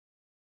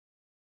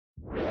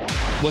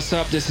What's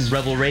up? This is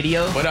Rebel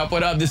Radio. What up,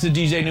 what up? This is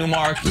DJ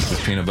Newmark. This is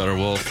Peanut Butter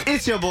Wolf.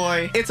 It's your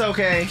boy. It's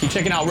okay. Keep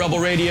checking out Rebel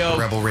Radio.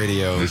 Rebel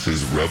Radio. This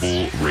is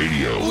Rebel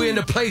Radio. We're in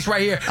the place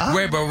right here.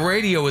 Rebel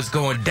Radio is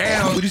going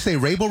down. Would you say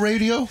Rebel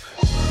Radio?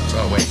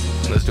 Oh, wait.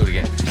 Let's do it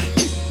again.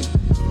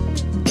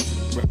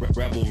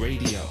 Rebel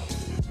Radio.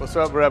 What's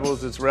up,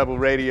 Rebels? It's Rebel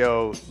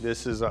Radio.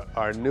 This is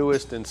our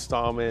newest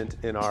installment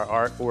in our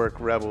Artwork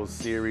Rebels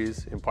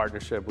series in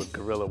partnership with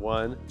Gorilla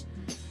One.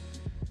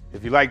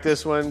 If you like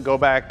this one, go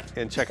back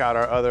and check out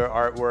our other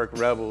Artwork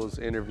Rebels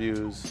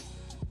interviews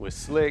with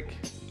Slick,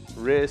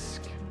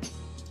 Risk,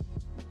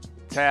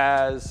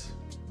 Taz,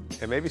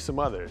 and maybe some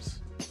others.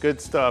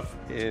 Good stuff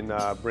in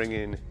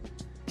bringing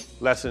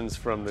lessons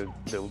from the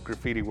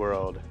graffiti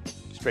world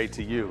straight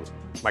to you.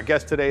 My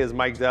guest today is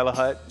Mike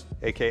Delahut,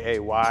 AKA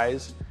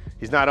Wise.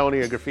 He's not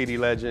only a graffiti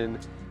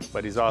legend,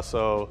 but he's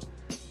also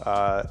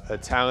a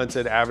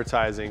talented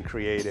advertising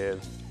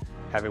creative,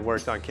 having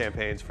worked on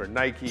campaigns for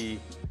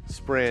Nike,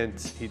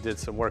 Sprint. He did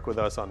some work with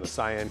us on the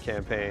Cyan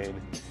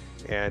campaign.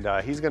 And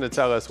he's gonna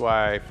tell us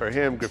why, for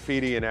him,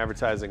 graffiti and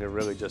advertising are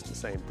really just the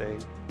same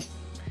thing.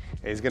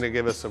 And he's gonna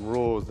give us some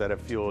rules that have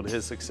fueled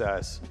his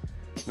success.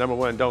 Number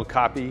one, don't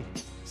copy,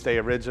 stay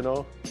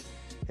original.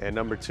 And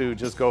number two,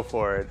 just go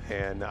for it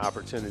and the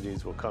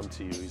opportunities will come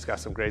to you. He's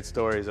got some great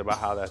stories about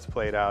how that's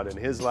played out in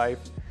his life,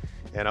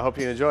 and I hope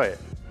you enjoy it.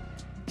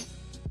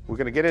 We're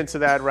gonna get into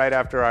that right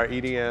after our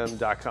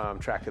EDM.com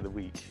track of the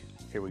week.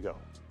 Here we go.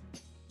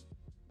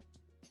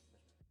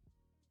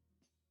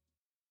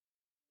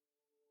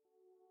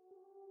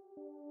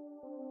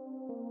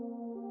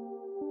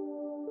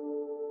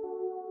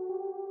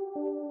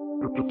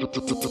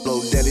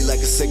 Blow deadly like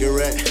a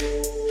cigarette.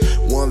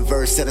 One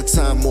verse at a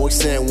time, more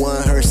extent,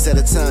 one hearse at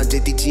a time.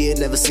 JTG ain't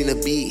never seen a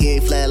beat, he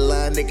ain't flat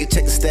line. Nigga,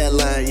 check the stat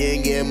line, you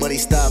ain't getting money,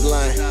 stop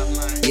lying.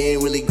 You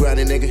ain't really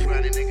grinding, nigga.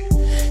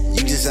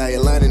 You just out here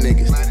lining,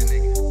 niggas.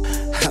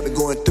 I've been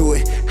going through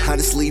it,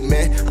 honestly,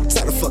 man, I'm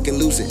tired of fucking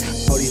losing.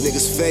 All these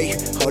niggas fake,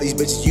 all these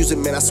bitches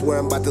using, man, I swear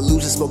I'm about to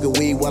lose it. Smoking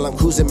weed while I'm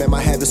cruising, man,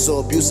 my habit's so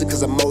abusive,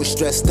 cause I'm always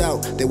stressed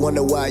out. They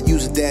wonder why I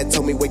use it, dad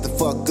told me wake the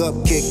fuck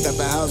up. Kicked out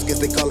the house, guess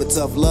they call it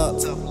tough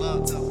luck.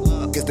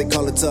 Guess they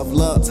call it tough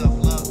luck.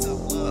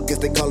 Guess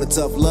they call it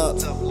tough luck.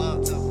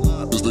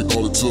 Guess they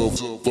call it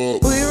tough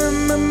luck. Will you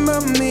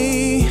remember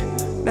me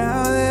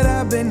now that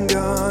I've been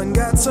gone?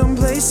 Got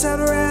someplace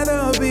I'd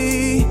rather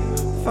be.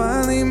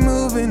 Finally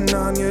moving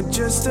on, you're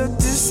just a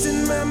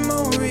distant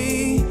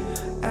memory.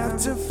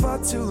 After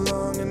far too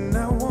long, and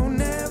I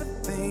won't ever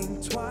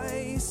think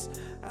twice.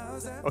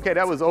 Okay,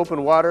 that was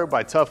Open Water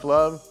by Tough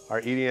Love,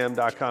 our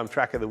EDM.com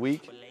track of the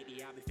week.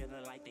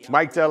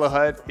 Mike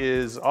Delahut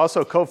is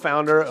also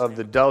co-founder of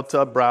the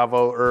Delta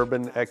Bravo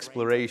Urban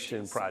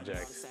Exploration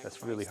Project.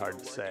 That's really hard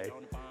to say.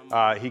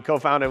 He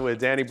co-founded with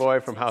Danny Boy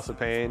from House of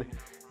Pain,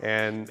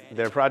 and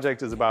their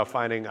project is about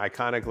finding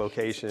iconic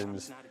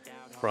locations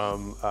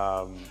from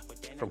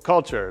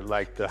culture,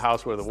 like the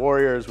house where the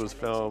Warriors was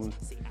filmed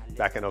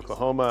back in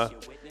Oklahoma,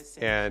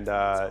 and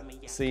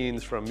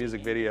scenes from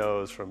music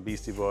videos from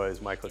Beastie Boys,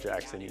 Michael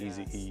Jackson,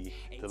 Eazy-E,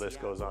 the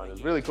list goes on.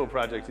 It's a really cool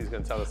project. He's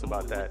gonna tell us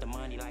about that in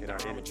our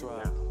interview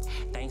now.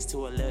 Thanks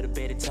to a little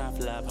bit of tough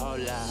love, whole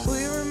lot. Will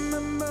you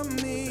remember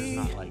me? It's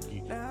not like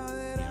you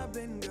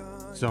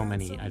so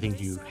many, I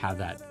think you have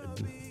that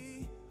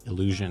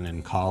illusion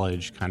in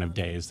college kind of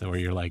days where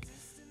you're like,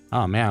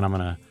 oh man, I'm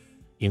gonna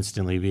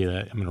instantly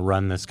I'm gonna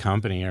run this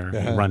company or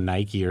run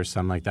Nike or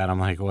something like that. I'm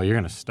like, well, you're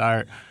gonna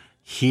start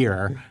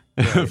here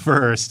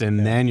first,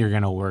 and then you're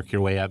gonna work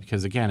your way up,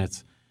 because again,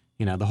 it's,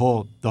 you know, the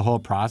whole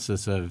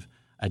process of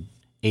an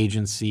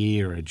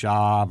agency or a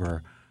job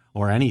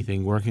or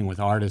anything, working with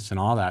artists and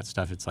all that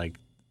stuff. It's like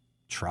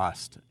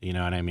trust, you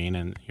know what I mean?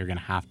 And you're gonna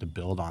have to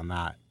build on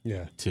that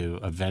to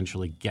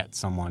eventually get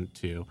someone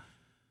to,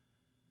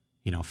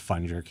 you know,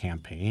 fund your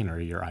campaign or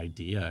your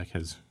idea,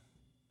 because,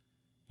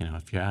 you know,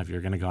 if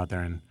you're going to go out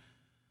there and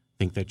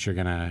think that you're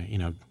going to, you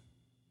know,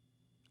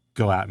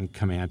 go out and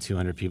command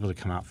 200 people to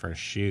come out for a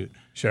shoot.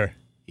 Sure.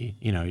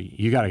 You know,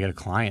 you got to get a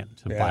client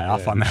to buy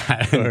off on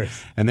that.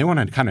 And they want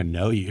to kind of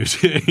know you.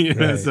 You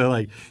know? So,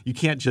 like, you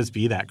can't just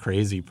be that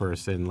crazy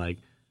person, like,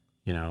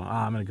 you know,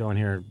 I'm going to go in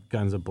here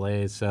guns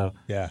ablaze. So,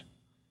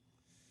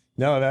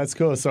 no, that's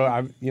cool. So,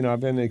 I've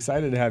been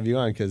excited to have you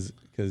on because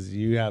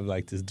you have,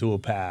 like, this dual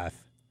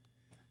path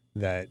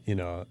that, you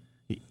know.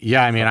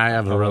 Yeah, I mean, I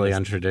have a really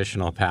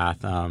untraditional path.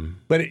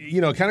 But it, you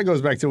know, kind of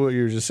goes back to what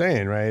you were just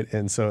saying, right?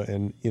 And so,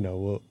 and you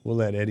know, we'll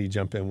let Eddie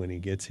jump in when he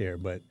gets here.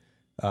 But,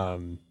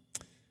 you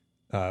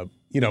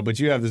know, but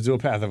you have this dual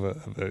path of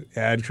a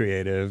ad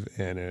creative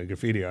and a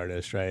graffiti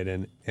artist, right?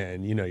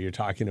 And you know, you're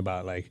talking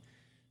about like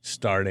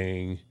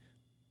starting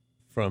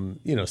at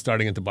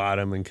the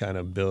bottom and kind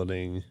of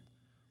building.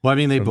 Well, I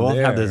mean, they both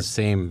have the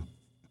same.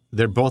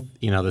 They're both,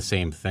 you know, the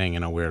same thing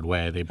in a weird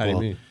way. They both, How do you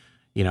mean?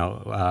 You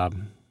know.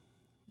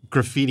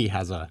 Graffiti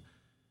has a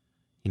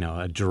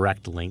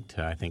direct link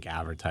to, I think,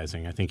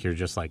 advertising. I think you're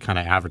just like kind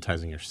of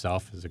advertising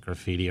yourself as a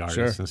graffiti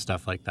artist and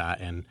stuff like that.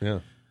 And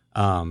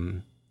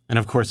and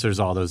of course, there's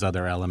all those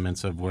other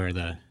elements of where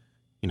the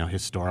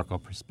historical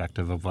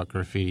perspective of what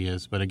graffiti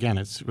is. But again,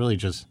 it's really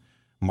just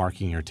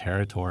marking your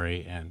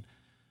territory and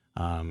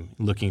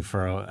looking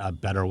for a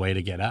better way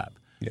to get up.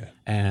 Yeah.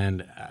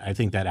 And I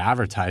think that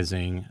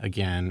advertising,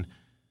 again,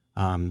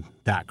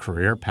 that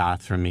career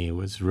path for me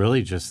was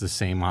really just the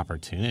same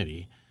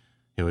opportunity.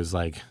 It was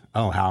like,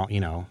 but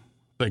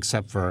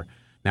except for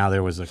now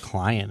there was a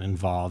client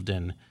involved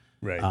and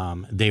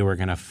they were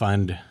going to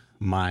fund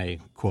my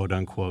quote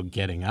unquote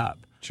getting up.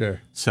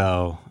 Sure.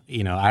 So,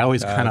 I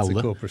always kind of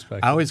cool perspective.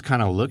 I always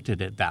kind of looked at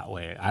it that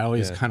way. I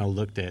always kind of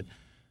looked at,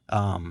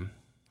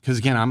 because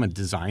again, I'm a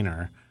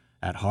designer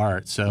at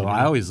heart. So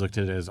I always looked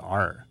at it as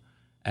art.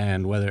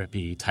 And whether it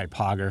be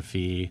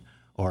typography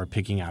or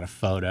picking out a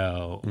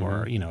photo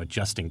or,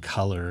 adjusting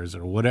colors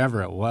or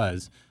whatever it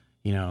was,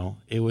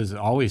 it was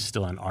always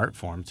still an art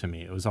form to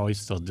me. It was always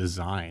still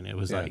design. It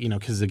was like,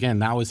 because again,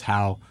 that was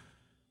how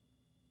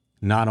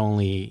not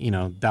only,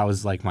 that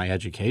was like my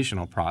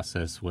educational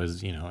process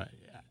was,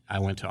 I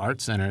went to art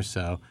center.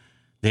 So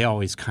they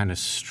always kind of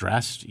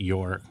stressed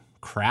your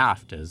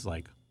craft as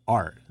like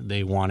art.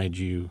 They wanted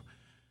you,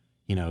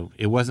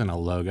 it wasn't a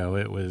logo.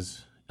 It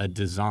was a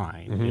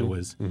design.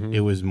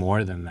 It was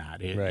more than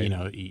that.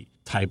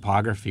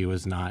 Typography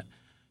was not,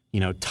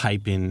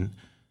 type in,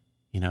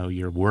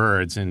 your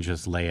words and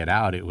just lay it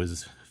out. It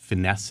was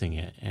finessing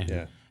it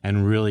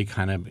and really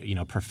kind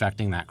of,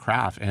 perfecting that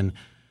craft. And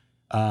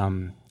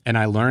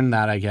I learned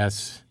that, I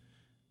guess,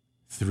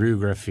 through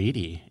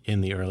graffiti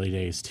in the early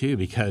days too,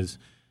 because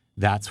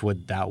that's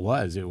what that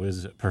was. It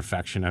was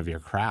perfection of your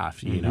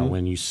craft.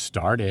 When you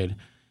started,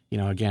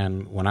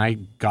 again, when I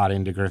got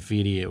into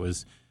graffiti, it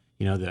was,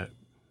 the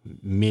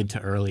mid to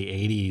early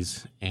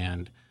 80s,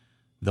 and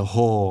the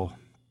whole,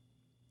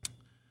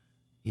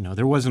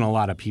 there wasn't a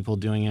lot of people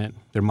doing it.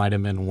 There might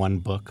have been one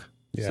book,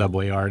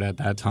 Subway Art, at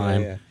that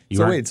time.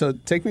 So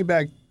take me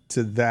back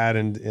to that,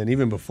 and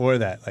even before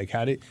that, like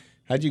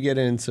how'd you get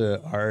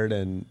into art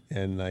and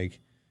like?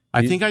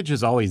 I think I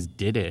just always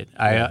did it.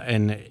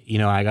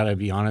 I got to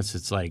be honest.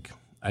 It's like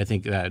I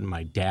think that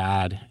my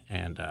dad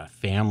and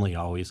family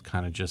always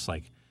kind of just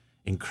like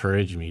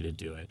encouraged me to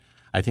do it.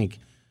 I think.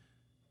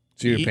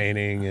 So you're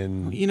painting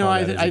and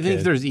I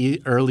think there's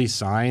early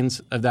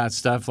signs of that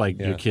stuff. Like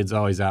your kid's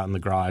always out in the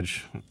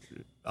garage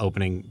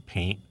opening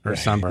paint or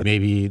something.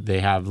 Maybe they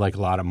have like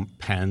a lot of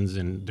pens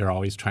and they're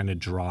always trying to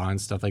draw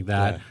and stuff like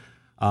that.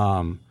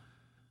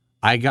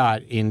 I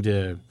got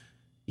into,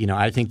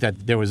 I think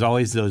that there was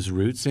always those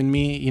roots in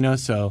me,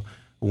 so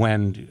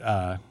when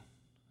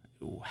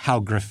how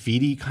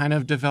graffiti kind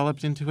of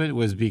developed into it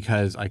was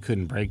because I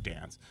couldn't break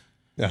dance.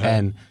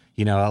 And,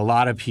 a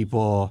lot of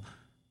people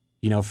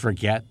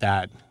forget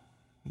that,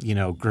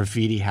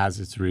 graffiti has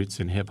its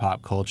roots in hip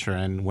hop culture.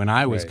 And when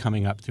I was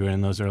coming up through it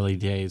in those early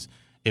days,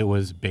 it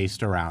was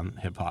based around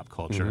hip hop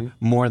culture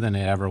more than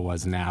it ever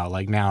was now.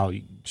 Like now,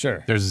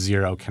 there's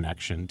zero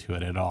connection to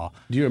it at all.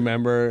 Do you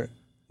remember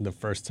the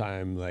first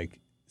time like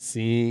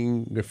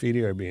seeing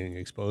graffiti or being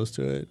exposed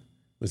to it?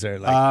 Was there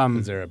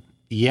like,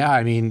 Yeah,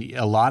 I mean,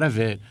 a lot of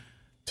it,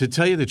 to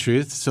tell you the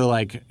truth, so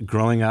like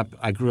growing up,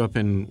 I grew up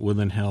in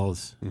Woodland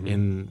Hills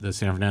in the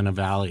San Fernando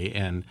Valley,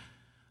 and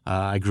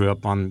I grew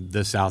up on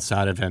the south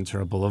side of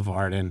Ventura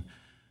Boulevard, and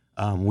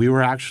we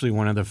were actually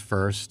one of the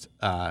first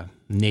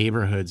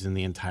neighborhoods in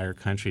the entire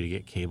country to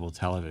get cable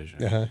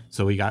television.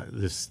 So we got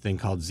this thing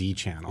called Z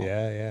Channel.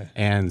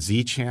 And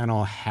Z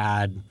Channel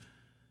had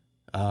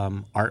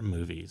art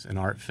movies and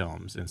art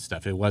films and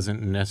stuff. It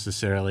wasn't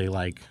necessarily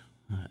like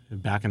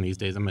back in these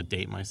days, I'm going to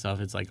date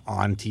myself, it's like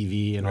on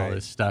TV and all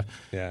this stuff.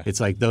 It's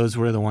like those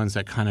were the ones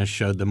that kind of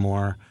showed the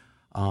more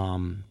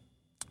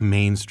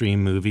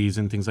mainstream movies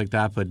and things like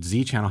that. But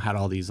Z Channel had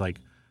all these like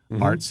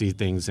artsy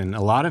things, and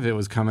a lot of it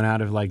was coming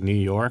out of like New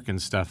York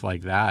and stuff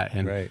like that.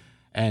 And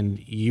and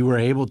you were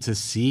able to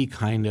see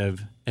kind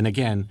of, and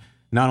again,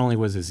 not only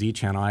was it Z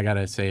Channel, I got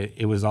to say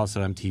it was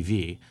also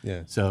MTV.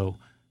 So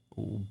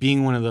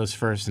being one of those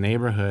first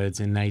neighborhoods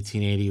in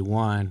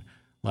 1981,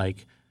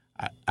 like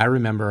I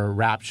remember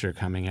Rapture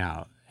coming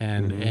out.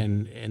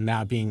 And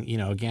that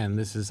being, again,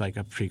 this is like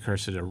a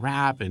precursor to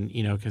rap, and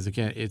because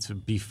again, it's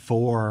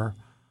before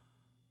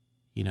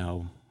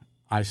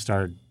I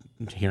started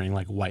hearing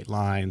like White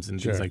Lines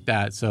and things like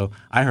that. So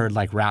I heard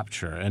like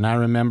Rapture, and I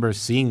remember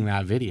seeing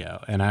that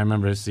video, and I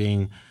remember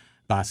seeing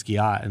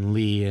Basquiat and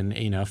Lee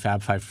and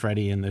Fab Five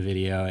Freddy in the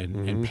video,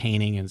 and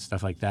painting and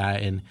stuff like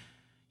that. And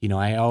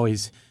I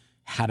always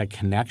had a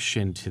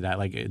connection to that.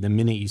 Like the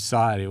minute you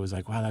saw it, it was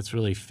like, wow, that's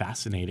really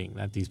fascinating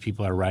that these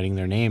people are writing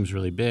their names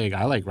really big.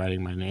 I like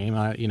writing my name.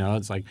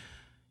 It's like,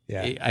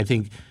 I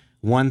think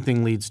one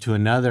thing leads to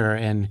another,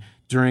 and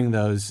during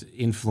those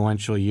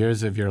influential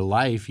years of your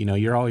life,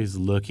 you're always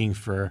looking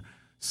for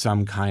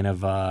some kind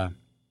of,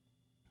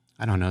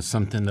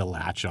 something to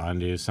latch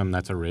onto, something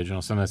that's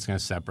original, something that's going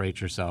to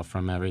separate yourself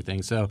from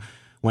everything. So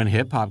when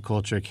hip hop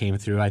culture came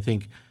through, I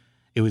think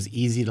it was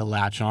easy to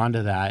latch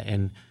onto that.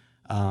 And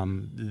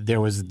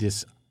there was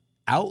this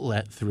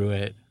outlet through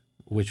it,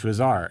 which was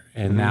art.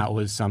 And that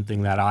was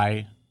something that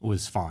I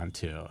was fond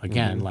to.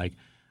 Again, like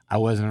I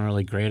wasn't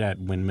really great at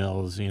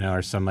windmills,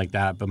 or something like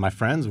that, but my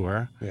friends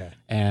were. Yeah.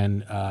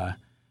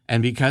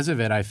 And because of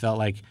it, I felt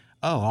like,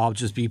 I'll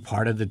just be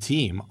part of the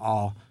team.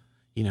 I'll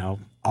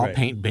Right.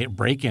 paint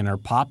breaking or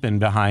popping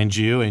behind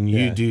you, and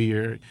you do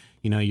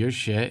your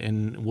shit,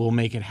 and we'll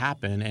make it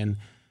happen. And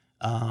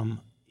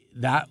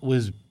that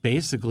was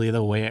basically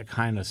the way it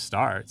kind of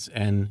starts.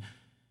 And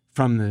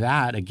from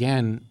that,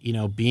 again,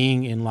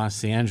 being in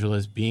Los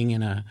Angeles, being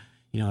in a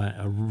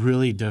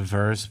really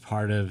diverse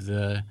part of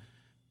the,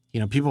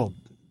 people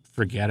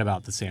forget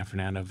about the San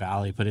Fernando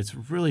Valley, but it's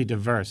really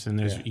diverse, and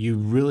you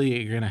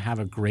really are going to have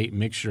a great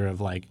mixture of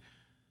like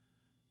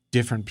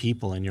different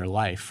people in your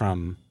life,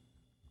 from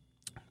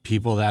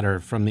people that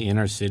are from the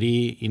inner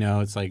city.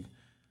 It's like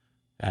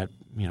at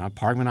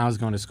Parkman, I was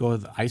going to school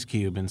with Ice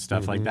Cube and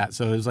stuff like that.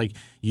 So it was like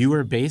you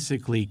were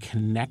basically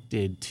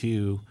connected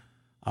to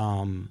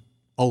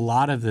a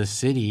lot of the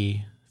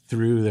city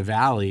through the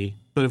valley.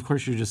 But of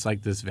course, you're just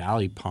like this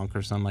valley punk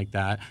or something like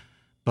that.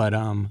 But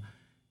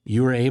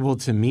you were able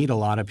to meet a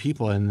lot of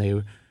people, and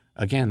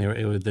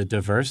the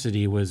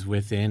diversity was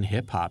within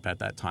hip hop at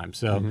that time.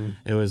 So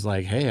it was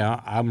like, hey,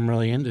 I'm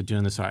really into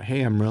doing this art.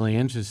 Hey, I'm really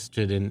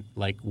interested in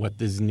like what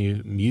this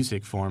new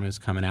music form is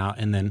coming out.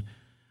 And then,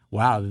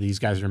 wow, these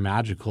guys are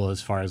magical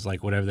as far as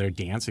like whatever their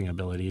dancing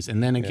abilities.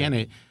 And then again,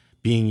 it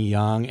being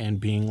young and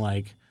being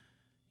like,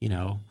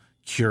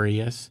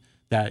 curious,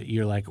 that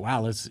you're like,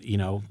 wow,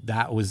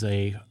 that was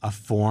a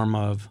form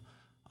of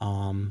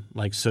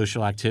like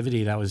social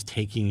activity that was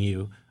taking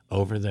you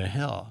over the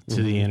hill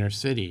to the inner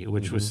city,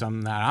 which was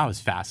something that I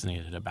was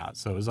fascinated about.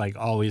 So it was like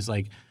always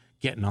like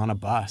getting on a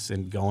bus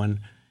and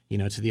going,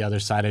 to the other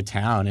side of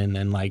town, and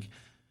then like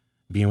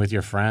being with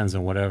your friends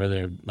and whatever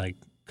they're like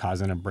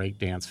causing a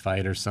breakdance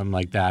fight or something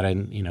like that,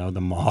 and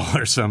the mall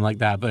or something like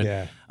that.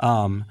 But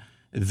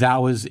that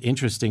was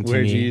interesting to me.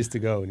 Where did you used to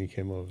go when you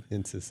came over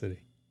into the city?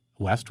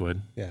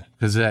 Westwood. Yeah.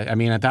 Because,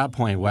 at that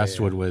point,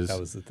 Westwood was... That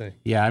was the thing.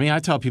 Yeah, I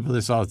tell people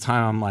this all the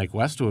time. I'm like,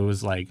 Westwood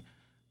was like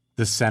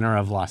the center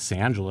of Los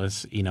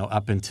Angeles,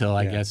 up until,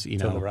 I guess,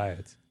 Until the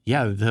riots.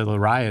 Yeah, the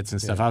riots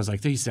and stuff. I was like,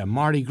 they used to have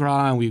Mardi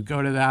Gras, and we'd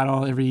go to that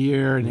every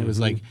year, and it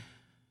was like,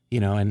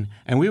 and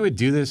we would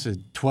do this at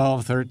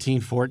 12,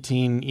 13,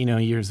 14,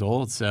 years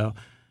old. So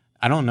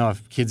I don't know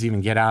if kids even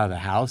get out of the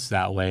house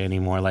that way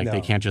anymore. Like,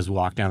 they can't just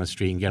walk down the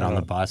street and get on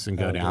the bus and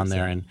go down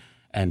there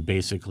and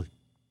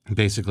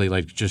basically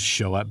like just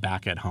show up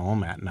back at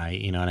home at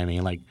night. You know what I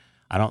mean? Like,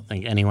 I don't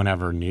think anyone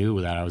ever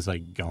knew that I was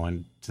like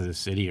going to the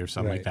city or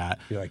something like that.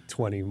 You're like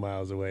 20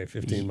 miles away,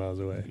 15 miles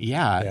away.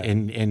 Yeah.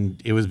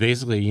 And it was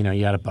basically, you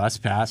had a bus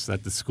pass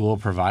that the school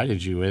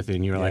provided you with,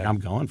 and you were like, I'm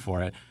going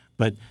for it.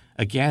 But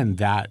again,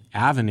 that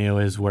avenue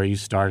is where you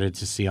started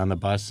to see on the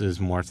buses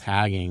more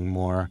tagging,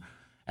 more,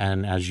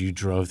 and as you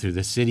drove through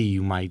the city,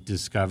 you might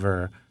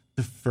discover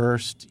the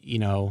first,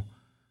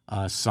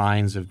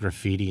 signs of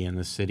graffiti in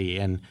the city.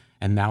 And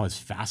that was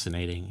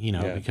fascinating,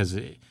 because,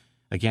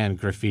 again,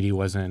 graffiti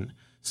wasn't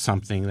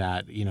something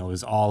that,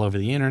 was all over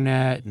the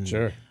internet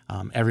and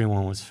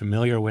everyone was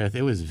familiar with.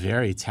 It was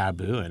very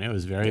taboo, and it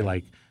was very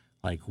like,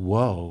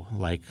 whoa,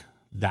 like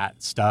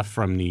that stuff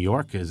from New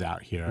York is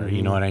out here.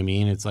 You know what I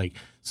mean? It's like,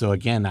 so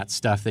again, that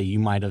stuff that you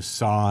might have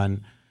saw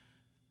in,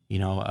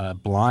 a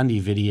Blondie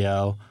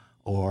video,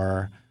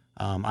 or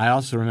I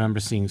also remember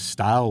seeing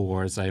Style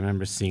Wars. I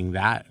remember seeing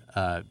that,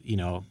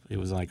 it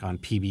was like on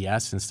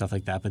PBS and stuff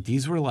like that. But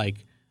these were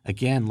like,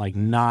 again, like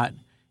not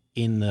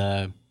in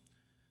the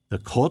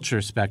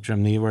culture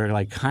spectrum. They were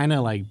like kind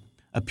of like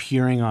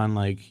appearing on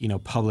like,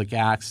 public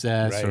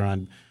access or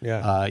on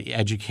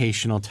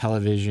educational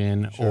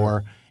television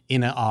or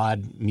in an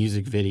odd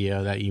music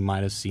video that you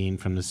might have seen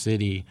from the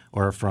city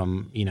or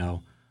from,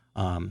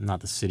 not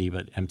the city,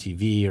 but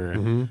MTV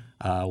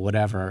or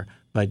whatever.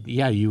 But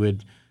yeah, you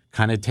would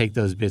kind of take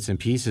those bits and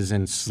pieces,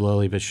 and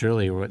slowly but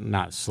surely, or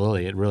not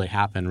slowly, it really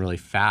happened really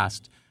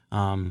fast.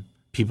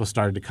 People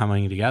started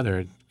coming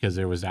together because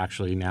there was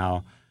actually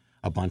now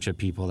a bunch of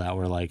people that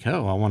were like,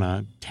 oh, I want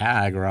to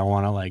tag, or I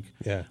want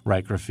to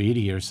write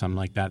graffiti or something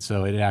like that.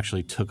 So it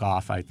actually took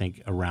off, I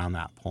think, around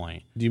that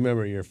point. Do you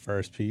remember your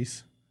first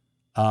piece?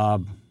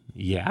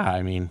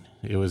 Yeah,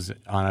 it was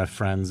on a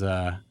friend's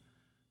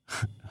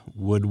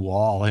wood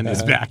wall in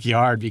his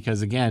backyard,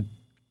 because again,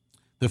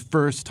 the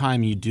first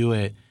time you do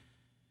it,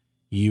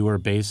 you were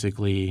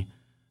basically,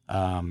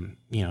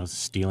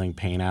 stealing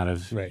paint out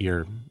of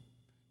your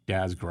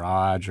dad's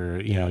garage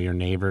or, your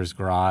neighbor's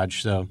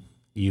garage. So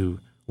you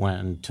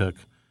went and took,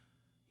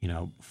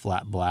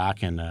 flat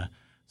black and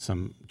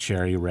some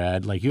cherry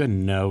red. Like, you had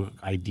no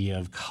idea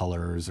of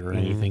colors or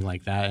anything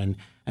like that.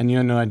 And you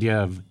had no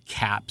idea of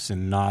caps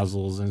and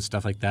nozzles and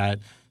stuff like that.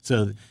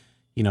 So,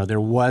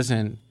 there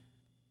wasn't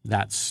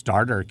that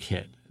starter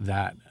kit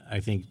that I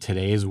think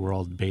today's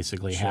world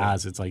basically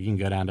has. It's like you can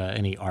go down to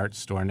any art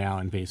store now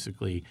and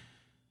basically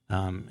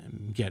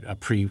get a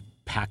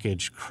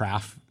pre-packaged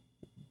craft,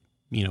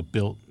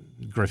 built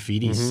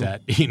graffiti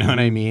set, you know what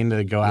I mean,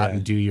 to go out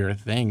and do your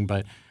thing.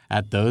 But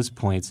at those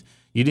points,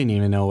 you didn't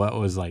even know what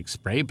was like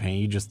spray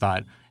paint. You just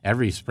thought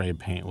every spray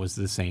paint was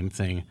the same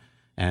thing.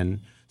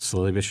 And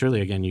slowly but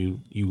surely, again, you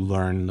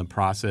learn the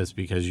process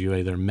because you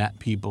either met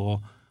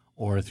people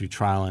or through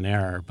trial and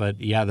error. But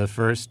yeah, the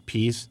first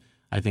piece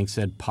I think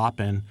said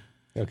Poppin',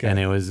 and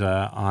it was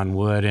on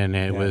wood, and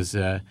it was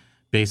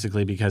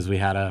basically because we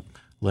had a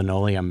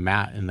linoleum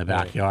mat in the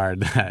backyard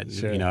that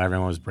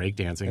everyone was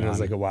breakdancing on. It was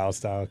like a wild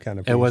style kind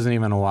of piece. It wasn't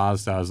even a wild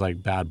style. It was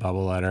like bad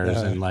bubble letters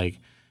and like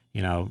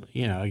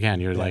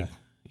again, you're like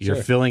you're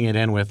filling it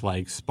in with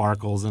like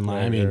sparkles and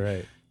I mean.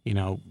 Right.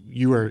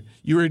 You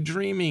were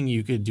dreaming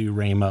you could do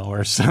Ramo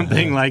or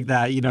something like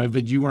that,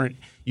 but you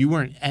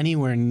weren't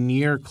anywhere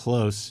near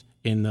close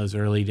in those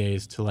early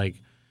days to like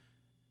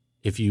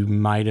if you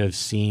might have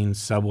seen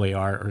Subway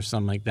Art or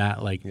something like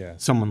that, like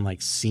someone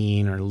like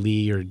Scene or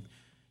Lee or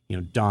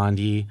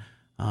Dondi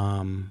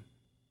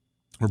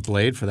or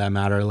Blade for that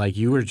matter, like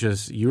you were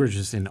just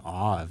in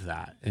awe of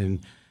that.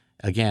 And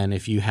again,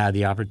 if you had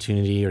the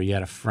opportunity or you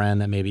had a friend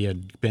that maybe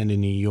had been to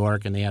New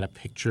York and they had a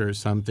picture or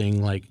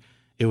something, like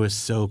it was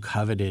so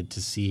coveted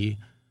to see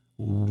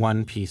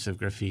one piece of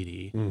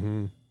graffiti,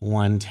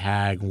 one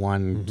tag,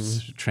 one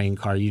train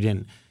car. You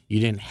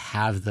didn't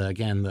have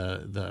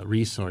the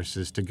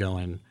resources to go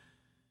and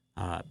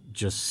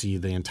just see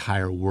the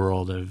entire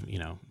world of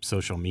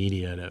social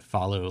media to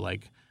follow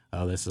like,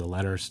 oh, this is a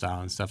letter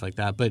style and stuff like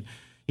that. But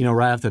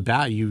right off the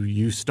bat,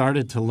 you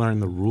started to learn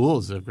the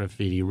rules of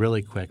graffiti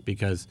really quick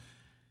because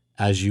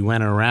as you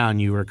went around,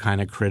 you were kind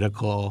of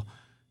critical.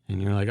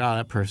 And you're like, oh,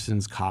 that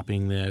person's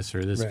copying this,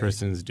 or this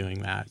person's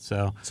doing that.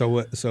 So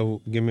what? So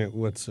give me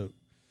what's an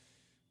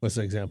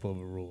example of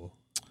a rule?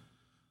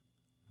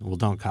 Well,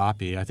 don't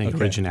copy. I think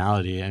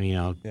originality. I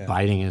mean,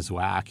 biting is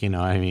whack.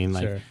 I mean,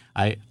 like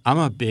I'm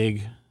a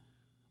big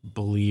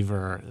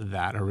believer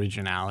that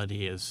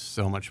originality is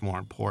so much more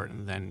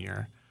important than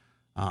your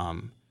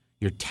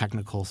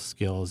technical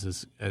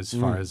skills as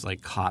far as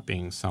like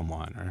copying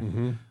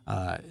someone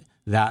or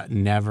that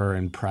never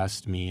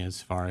impressed me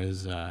as far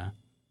as.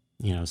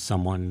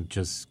 Someone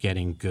just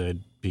getting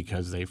good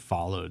because they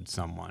followed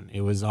someone.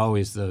 It was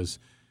always those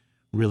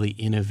really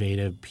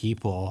innovative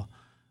people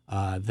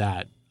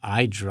that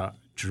I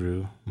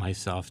drew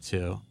myself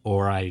to,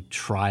 or I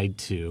tried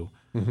to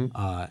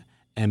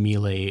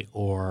emulate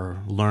or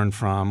learn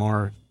from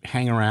or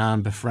hang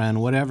around,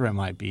 befriend, whatever it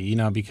might be,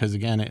 because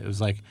again, it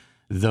was like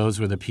those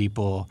were the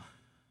people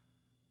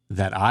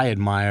that I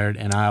admired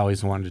and I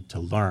always wanted to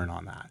learn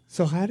on that.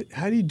 So how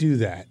do you do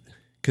that?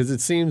 Because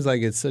it seems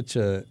like it's such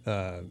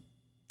a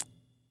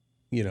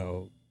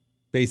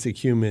basic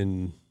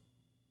human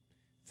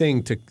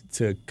thing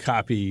to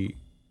copy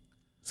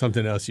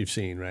something else you've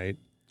seen, right?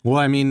 Well,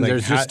 I mean,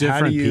 there's just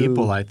different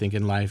people, I think,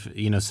 in life.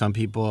 Some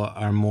people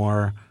are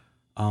more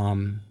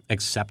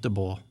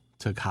acceptable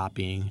to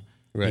copying.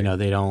 Right.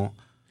 They don't.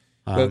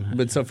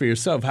 But so for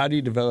yourself, how do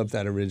you develop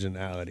that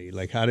originality?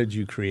 Like, how did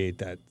you create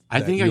that? I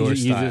think your you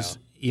style? just,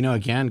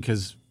 again,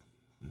 because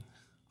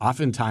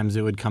oftentimes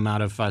it would come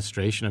out of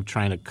frustration of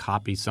trying to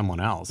copy someone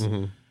else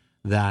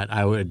that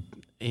I would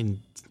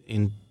in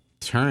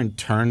turn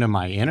turn to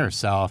my inner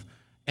self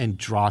and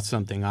draw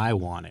something I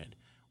wanted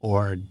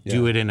or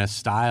do it in a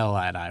style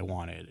that I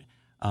wanted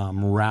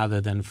rather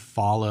than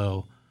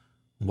follow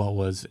what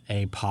was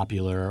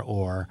popular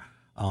or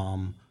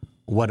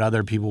what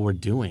other people were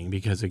doing.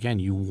 Because again,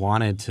 you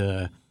wanted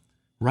to,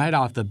 right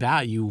off the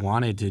bat, you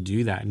wanted to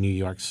do that New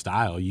York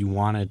style. You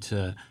wanted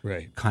to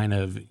kind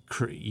of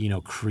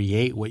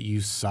create what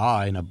you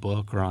saw in a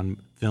book or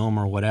on film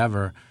or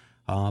whatever.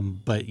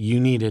 But you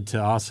needed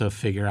to also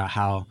figure out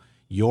how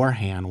your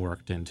hand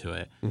worked into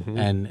it.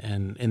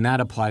 And that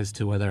applies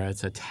to whether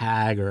it's a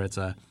tag or it's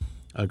a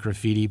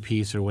graffiti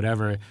piece or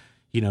whatever.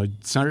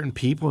 Certain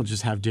people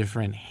just have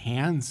different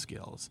hand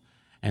skills.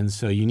 And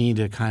so you need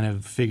to kind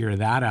of figure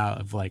that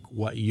out of like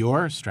what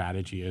your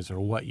strategy is or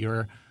what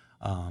your,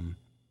 how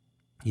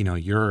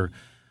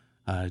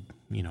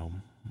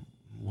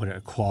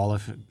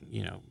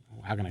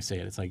can I say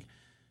it? It's like,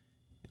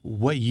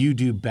 what you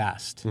do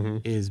best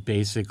is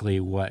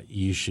basically what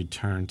you should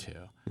turn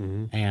to,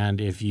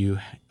 and if you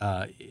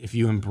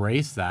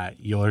embrace that,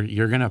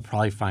 you're gonna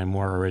probably find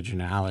more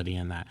originality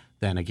in that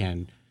than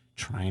again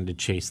trying to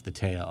chase the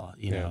tail,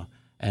 you know.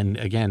 And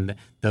again,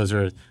 those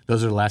are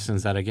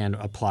lessons that again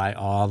apply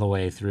all the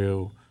way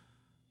through,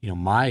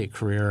 my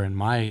career and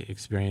my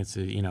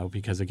experiences,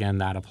 because again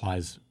that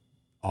applies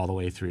all the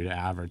way through to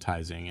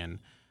advertising and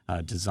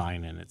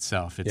design in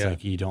itself. It's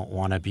like you don't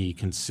want to be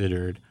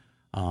considered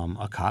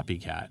a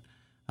copycat.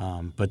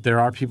 But there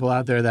are people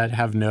out there that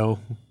have no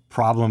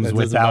problems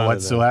with that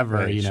whatsoever,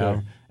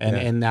 Right,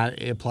 and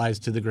that applies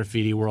to the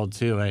graffiti world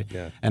too.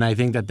 And I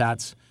think that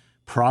that's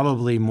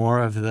probably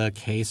more of the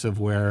case of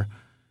where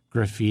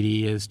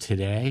graffiti is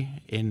today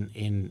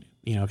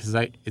because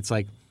it's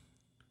like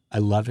I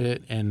love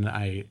it and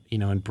I,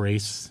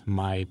 embrace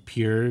my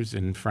peers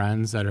and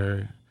friends that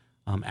are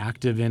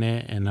active in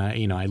it. And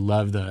I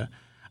love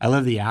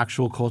the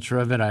actual culture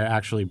of it. I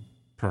actually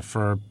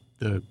prefer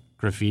the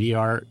graffiti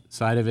art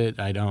side of it.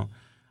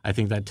 I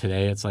think that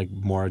today it's like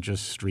more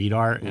just street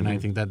art, and I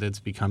think that it's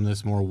become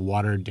this more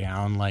watered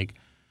down, like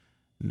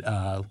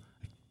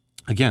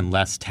again,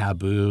 less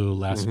taboo,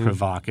 less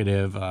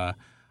provocative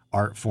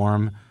art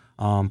form.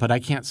 But I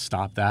can't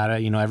stop that.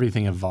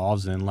 Everything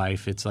evolves in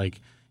life. It's like,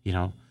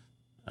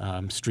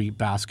 street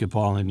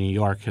basketball in New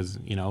York is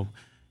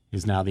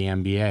now the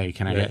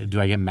NBA.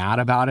 Do I get mad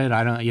about it?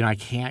 I don't. I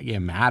can't get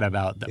mad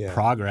about the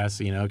progress.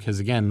 Because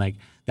again, like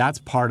that's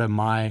part of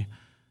my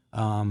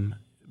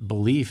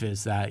belief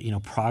is that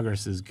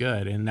progress is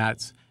good, and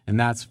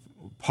that's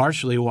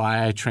partially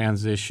why I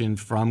transitioned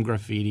from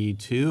graffiti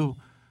to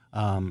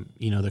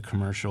the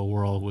commercial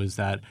world. Was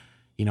that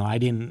I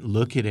didn't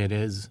look at it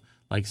as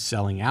like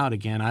selling out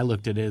again. I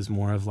looked at it as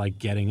more of like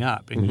getting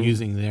up and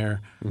using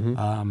their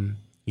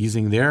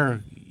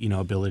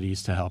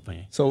abilities to help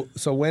me. So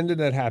when did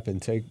that happen?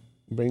 Take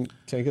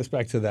us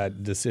back to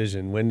that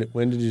decision. When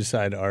did you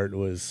decide art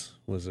was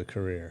a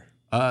career?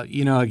 So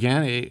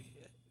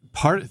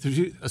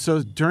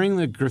during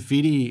the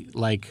graffiti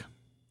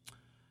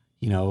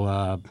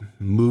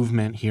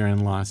movement here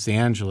in Los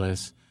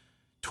Angeles,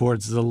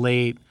 towards the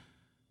late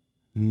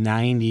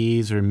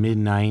 90s or mid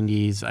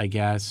 90s, I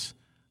guess.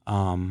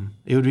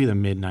 It would be the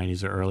mid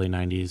 90s or early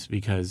 90s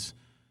because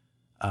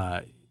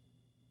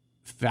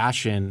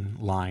fashion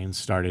lines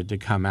started to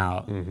come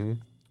out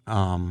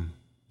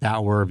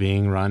that were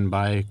being run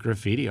by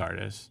graffiti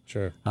artists.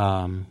 Sure.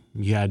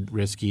 You had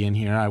Risky in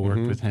here. I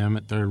worked with him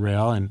at Third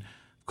Rail. And,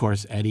 of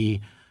course,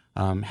 Eddie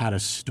had a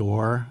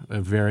store,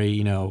 a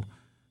very,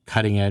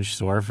 cutting-edge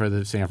store for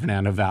the San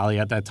Fernando Valley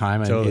at that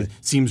time. And Totally. It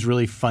seems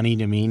really funny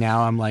to me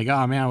now. I'm like,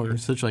 oh, man, we're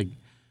such,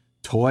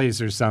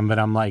 toys or something. But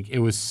I'm like, it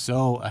was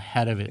so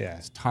ahead of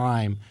its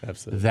time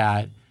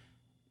that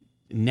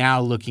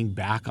now looking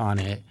back on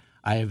it,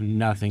 I have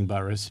nothing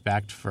but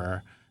respect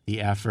for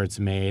the efforts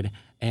made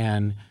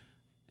and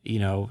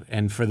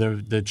for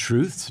the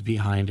truths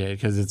behind it.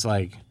 Because it's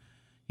like,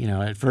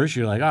 at first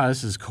you're like, oh,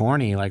 this is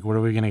corny. Like, what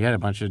are we going to get? A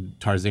bunch of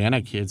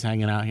Tarzana kids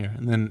hanging out here.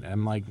 And then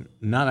I'm like,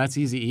 no, that's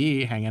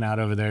Eazy-E hanging out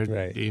over there.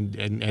 Right.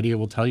 And Eddie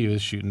will tell you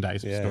his shooting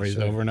dice stories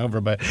sure. over and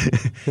over. But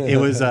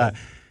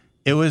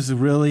it was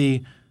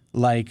really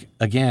like,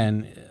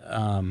 again,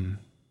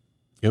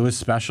 it was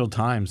special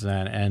times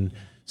then. And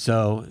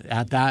so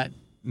at that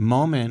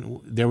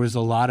moment, there was a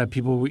lot of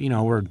people,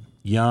 were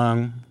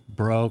young,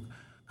 broke,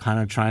 kind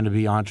of trying to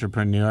be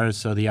entrepreneurs.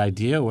 So the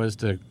idea was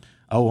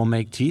we'll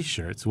make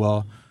T-shirts.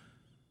 Well,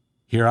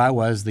 here I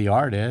was, the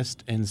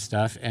artist and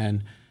stuff.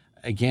 And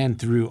again,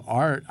 through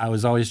art, I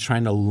was always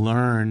trying to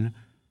learn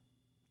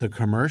the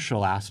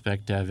commercial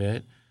aspect of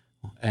it.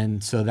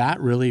 And so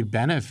that really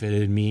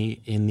benefited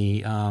me in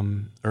the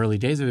early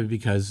days of it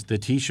because the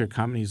T-shirt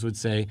companies would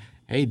say,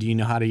 hey, do you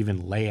know how to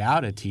even lay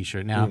out a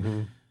T-shirt? Now,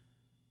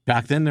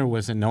 back then no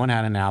one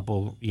had an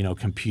Apple,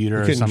 computer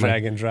You or couldn't something.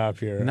 drag and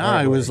drop your No,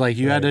 artwork. it was like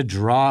you had to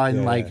draw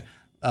in Yeah.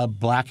 a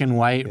black and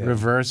white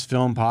reverse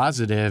film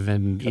positive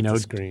and the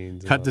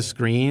screens and cut all the that.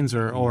 screens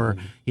or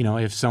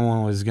if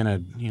someone was going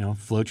to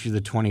float you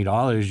the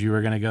 $20, you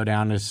were going to go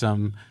down to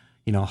some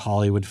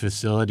Hollywood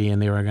facility and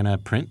they were going to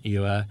print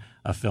you a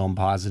film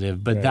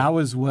positive. But that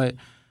was what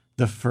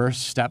the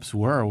first steps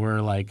were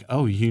like,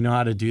 oh, you know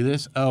how to do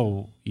this?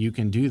 Oh, you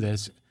can do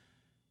this.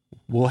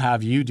 We'll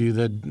have you do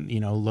the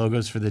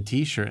logos for the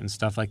T-shirt and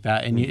stuff like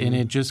that. And and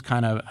it just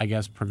kind of, I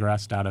guess,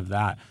 progressed out of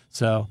that.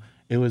 So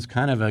it was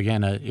kind of,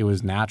 again, it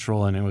was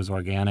natural and it was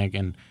organic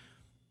and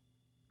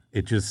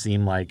it just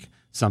seemed like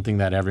something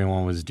that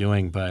everyone was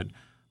doing. But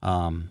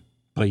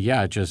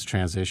yeah, it just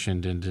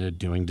transitioned into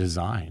doing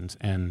designs.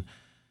 And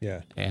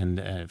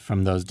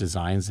from those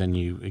designs, then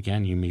you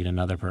meet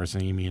another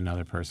person, you meet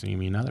another person, you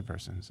meet another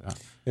person. So.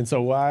 And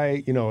so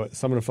why,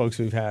 some of the folks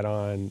we've had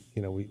on,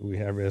 we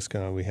had Risk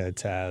on, we had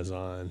Taz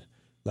on,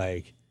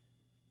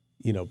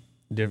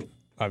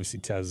 obviously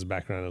Taz's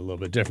background is a little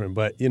bit different,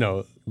 but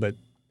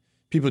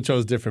people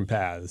chose different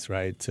paths,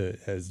 right,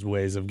 as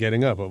ways of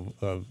getting up,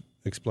 of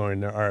exploring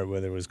their art,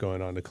 whether it was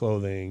going on to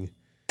clothing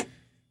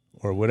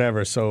or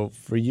whatever. So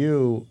for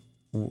you,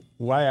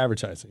 why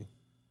advertising?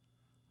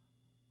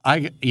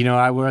 I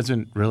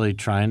wasn't really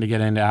trying to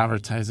get into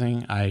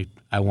advertising. I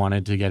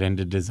wanted to get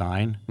into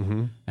design,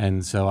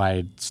 and so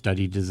I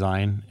studied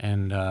design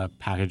and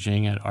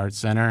packaging at Art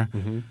Center,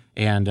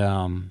 and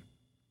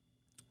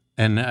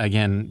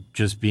again,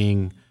 just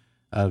being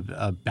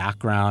a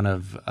background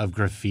of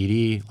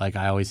graffiti, like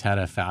I always had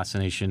a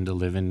fascination to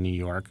live in New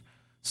York.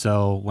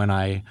 So when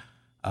I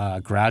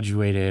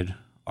graduated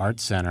Art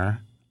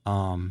Center,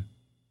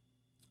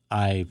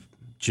 I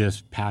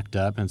just packed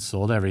up and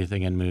sold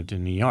everything and moved to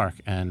New York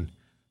and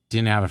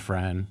didn't have a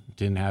friend,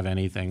 didn't have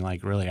anything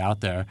like really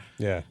out there.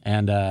 Yeah.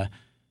 And I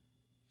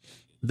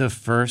had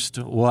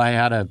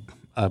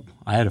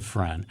a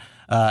friend.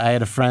 I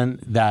had a friend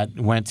that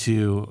went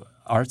to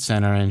Art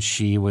Center and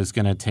she was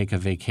going to take a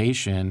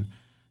vacation.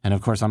 And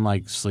of course I'm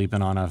like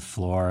sleeping on a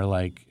floor,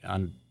 like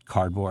on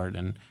cardboard.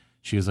 And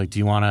she was like, do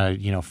you want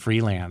to,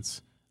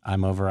 freelance?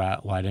 I'm over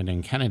at Wyden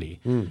and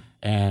Kennedy.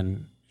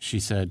 And she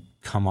said,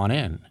 come on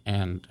in.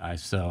 And I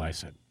said,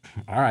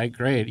 all right,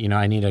 great.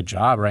 I need a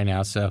job right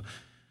now. So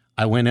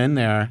I went in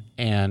there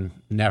and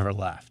never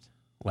left.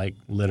 Like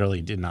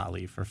literally did not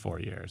leave for 4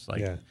 years.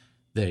 Like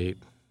they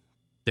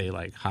they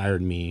like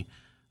hired me,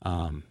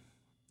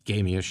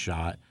 gave me a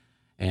shot.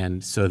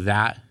 And so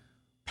that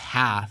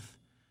path,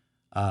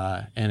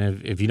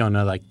 and if you don't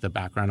know like the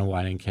background of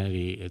Wieden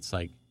Kennedy, it's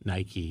like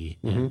Nike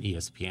and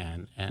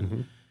ESPN,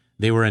 and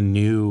they were a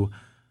new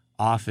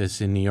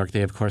office in New York.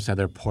 They of course had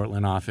their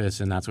Portland office,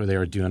 and that's where they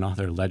were doing all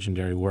their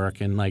legendary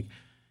work. And like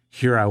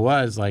here I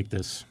was, like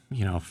this,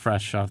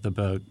 fresh off the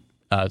boat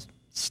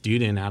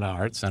student at an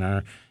art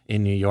center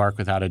in New York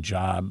without a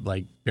job,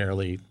 like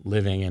barely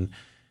living, and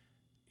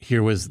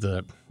here was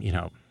the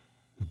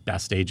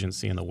best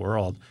agency in the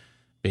world,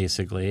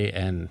 basically,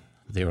 and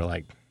they were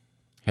like,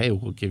 "Hey,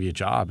 we'll give you a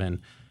job." And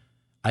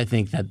I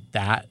think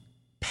that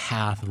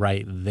path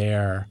right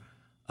there,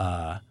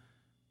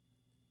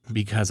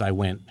 because I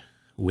went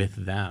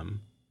with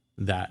them,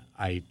 that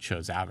I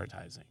chose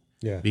advertising.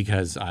 Yeah.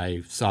 Because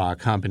I saw a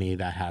company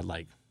that had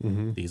like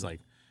these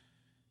like,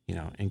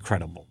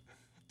 incredible.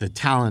 The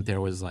talent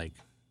there was like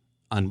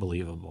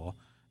unbelievable,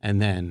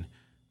 and then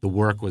the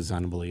work was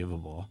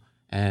unbelievable,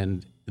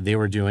 and they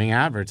were doing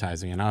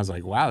advertising, and I was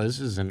like, wow, this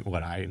isn't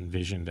what I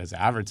envisioned as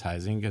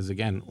advertising. Because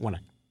again, when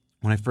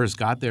I first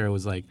got there, it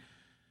was like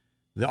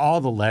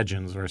all the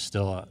legends were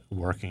still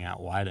working at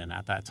Wieden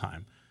at that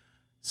time.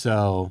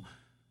 So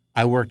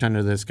I worked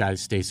under this guy,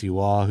 Stacy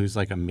Wall, who's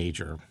like a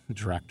major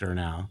director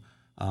now.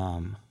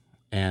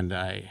 And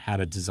I had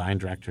a design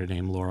director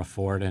named Laura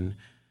Ford, and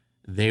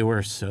they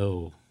were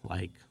so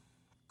like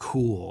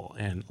cool,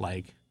 and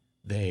like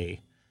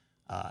they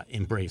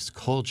embraced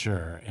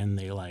culture, and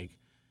they like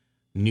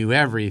knew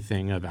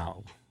everything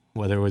about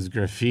whether it was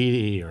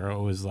graffiti or it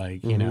was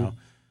like,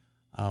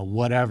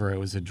 whatever. It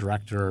was a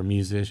director or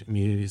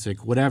music,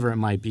 whatever it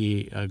might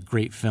be, a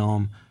great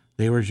film.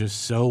 They were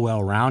just so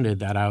well-rounded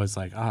that I was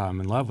like, I'm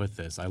in love with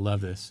this. I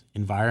love this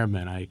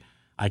environment.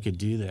 I could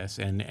do this.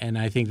 And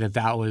I think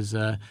that was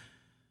a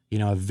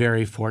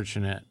very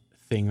fortunate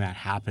thing that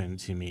happened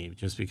to me,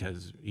 just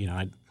because,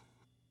 I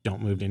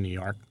don't move to New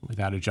York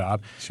without a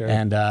job. Sure.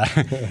 And,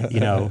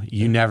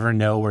 you never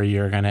know where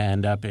you're going to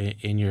end up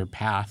in your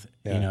path,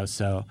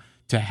 so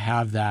to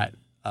have that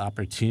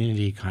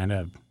opportunity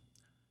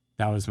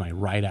that was my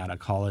right out of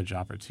college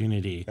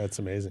opportunity. That's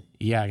amazing.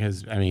 Yeah,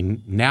 because,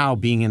 now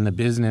being in the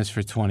business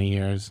for 20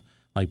 years,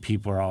 like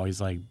people are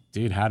always like,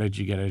 dude, how did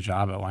you get a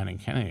job at Wieden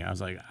Kennedy? I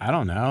was like, I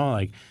don't know.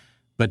 Like,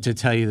 but to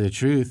tell you the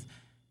truth,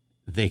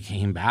 they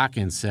came back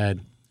and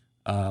said,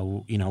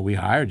 we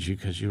hired you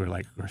because you were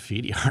like a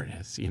graffiti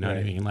artist. You know what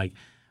I mean? Like,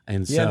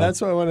 and so. Yeah, that's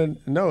what I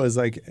want to know is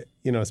like,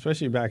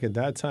 especially back at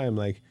that time,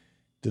 like,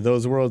 do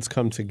those worlds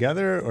come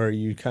together, or are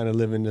you kind of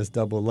living this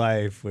double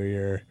life where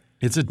you're.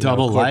 It's a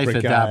double life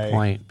at guy. that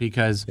point,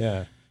 because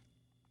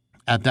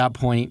at that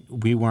point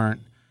you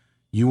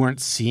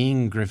weren't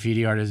seeing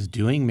graffiti artists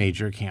doing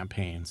major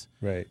campaigns.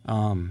 Right.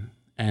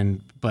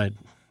 But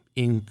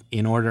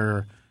in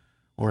order,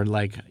 or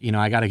like,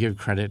 I got to give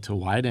credit to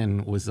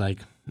Wieden, was like,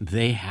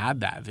 they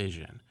had that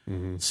vision.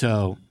 Mm-hmm.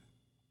 So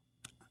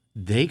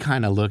they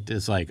kind of looked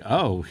as like,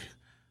 oh,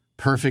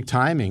 perfect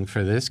timing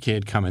for this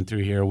kid coming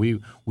through here. We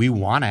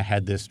want to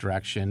head this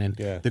direction. And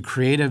the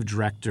creative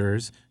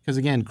directors, because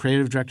again,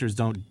 creative directors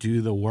don't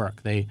do the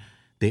work. They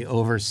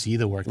oversee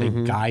the work. They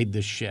guide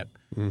the ship.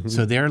 Mm-hmm.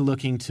 So they're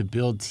looking to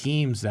build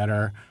teams that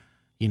are,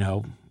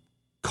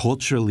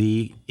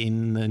 culturally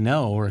in the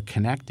know or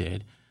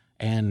connected.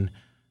 And,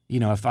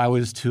 if I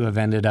was to have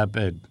ended up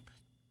at,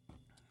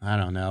 I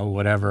don't know,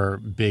 whatever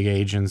big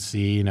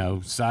agency,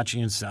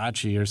 Saatchi &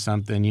 Saatchi or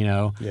something,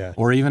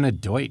 or even a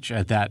Deutsch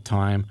at that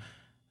time,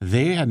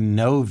 they had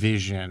no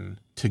vision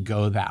to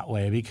go that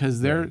way,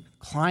 because their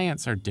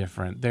clients are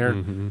different.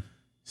 They're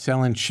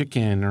selling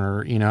chicken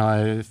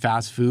or,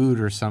 fast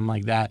food or something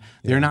like that.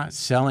 They're not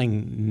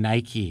selling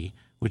Nike,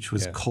 which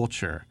was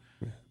culture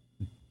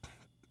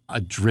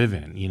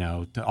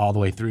driven, all the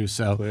way through.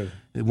 So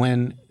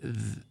when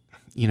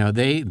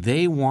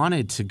they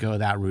wanted to go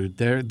that route.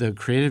 The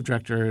creative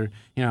director,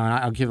 and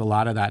I'll give a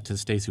lot of that to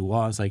Stacy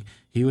Wall. It's like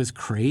he was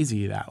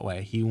crazy that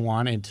way. He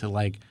wanted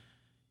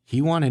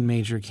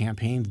major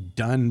campaigns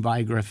done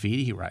by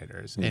graffiti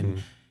writers,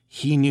 and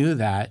he knew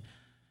that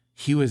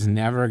he was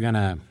never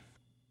gonna.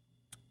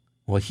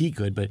 Well, he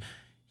could, but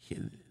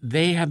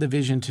they had the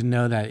vision to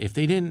know that if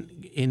they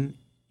didn't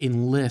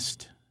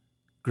enlist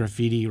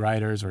graffiti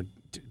writers or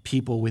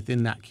people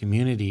within that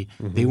community,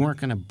 they weren't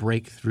going to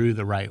break through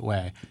the right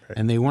way. Right.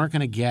 And they weren't going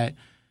to get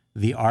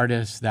the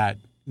artists that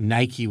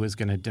Nike was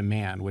going to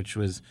demand, which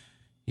was,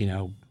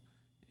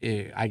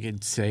 I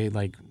could say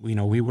like,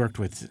 we worked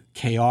with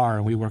KR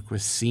and we worked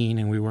with Scene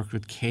and we worked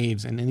with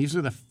Caves. And these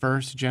are the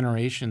first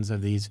generations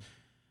of these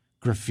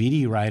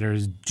graffiti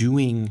writers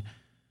doing,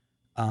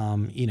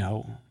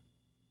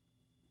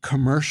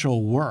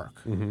 commercial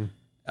work.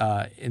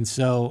 And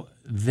so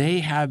they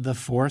had the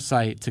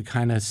foresight to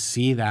kind of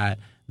see that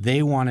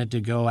they wanted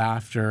to go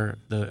after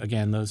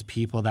those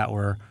people that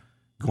were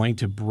going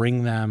to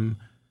bring them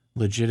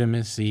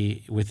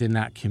legitimacy within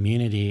that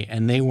community,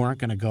 and they weren't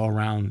going to go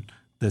around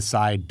the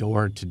side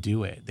door to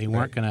do it. They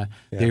weren't going to.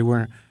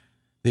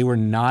 They were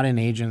not an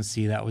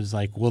agency that was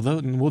like, well,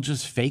 we'll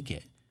just fake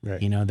it.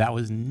 Right. You know, that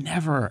was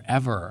never,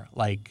 ever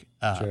like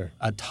Sure.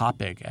 a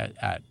topic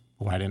at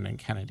Wyden and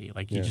Kennedy.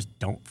 Like, you Yeah. just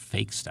don't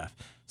fake stuff.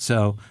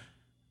 So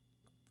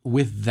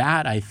with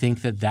that, I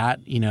think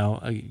that, you know,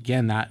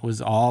 again, that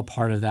was all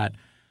part of that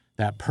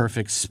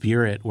perfect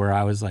spirit where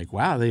I was like,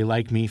 wow, they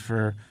like me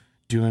for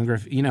doing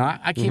graffiti. You know,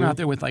 I came out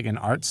there with like an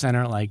art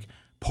center, like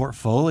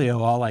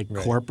portfolio, all like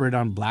corporate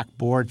on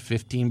blackboard,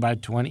 15 by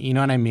 20. You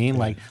know what I mean?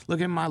 Like,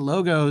 look at my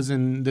logos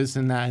and this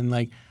and that. And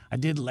like, I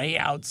did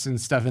layouts and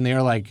stuff. And they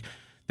were like,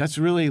 that's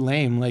really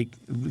lame. Like,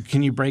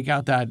 can you break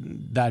out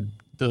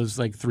those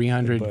like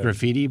 300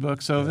 graffiti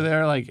books over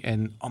there? Like,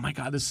 and oh my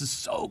God, this is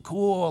so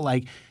cool.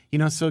 Like, you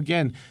know, so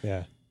again,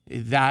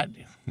 that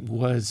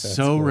was That's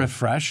so cool.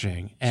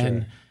 refreshing.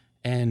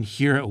 And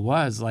here it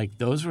was, like,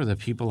 those were the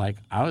people, like,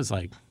 I was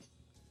like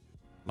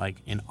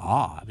in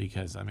awe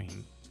because, I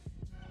mean.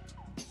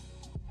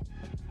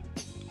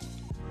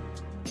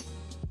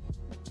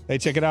 Hey,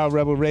 check it out.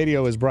 Rebel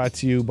Radio is brought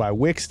to you by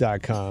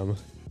Wix.com.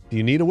 Do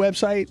you need a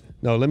website?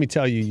 No, let me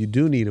tell you, you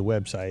do need a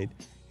website,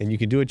 and you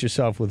can do it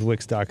yourself with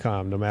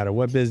Wix.com. No matter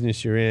what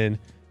business you're in,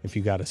 if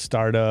you got a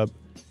startup,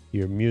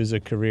 your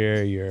music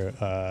career, your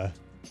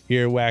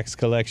earwax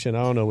collection,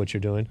 I don't know what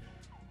you're doing.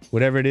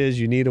 Whatever it is,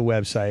 you need a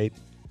website.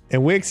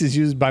 And Wix is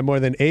used by more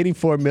than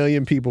 84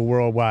 million people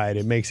worldwide.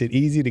 It makes it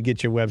easy to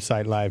get your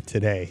website live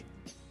today.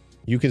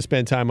 You can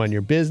spend time on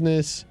your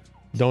business.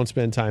 Don't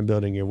spend time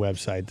building your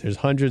website. There's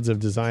hundreds of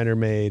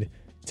designer-made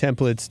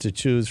templates to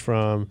choose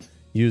from.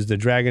 Use the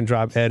drag and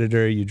drop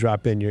editor. You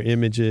drop in your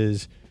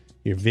images,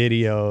 your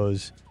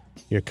videos,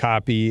 your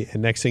copy,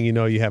 and next thing you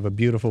know, you have a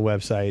beautiful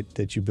website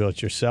that you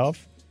built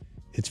yourself.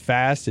 It's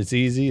fast, it's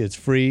easy, it's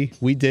free.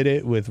 We did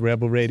it with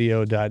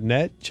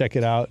rebelradio.net. Check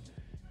it out,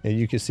 and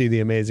you can see the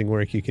amazing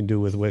work you can do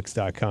with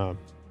Wix.com.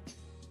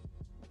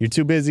 You're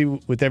too busy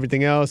with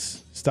everything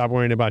else? Stop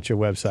worrying about your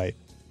website.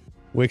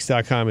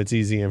 Wix.com, it's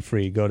easy and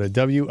free. Go to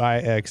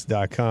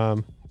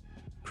Wix.com,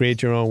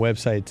 create your own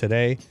website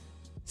today,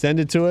 send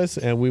it to us,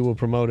 and we will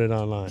promote it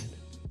online.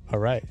 All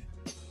right.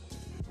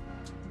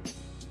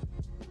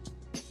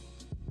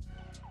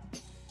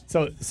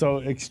 So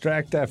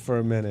extract that for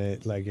a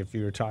minute. Like if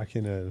you were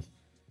talking to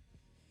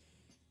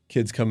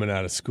kids coming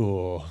out of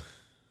school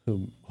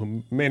who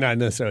may not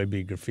necessarily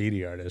be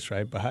graffiti artists,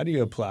 right? But how do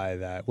you apply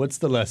that? What's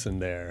the lesson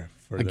there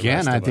for the Again,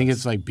 rest of I think us?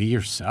 it's like be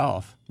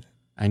yourself,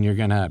 and you're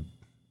gonna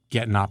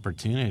get an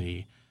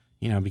opportunity,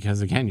 you know,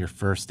 because again, your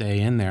first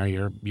day in there,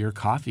 you're a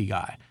coffee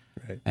guy,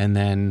 Right. and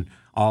then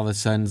all of a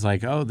sudden it's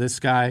like, oh, this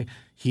guy,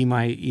 he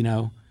might, you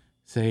know,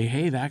 say,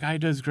 hey, that guy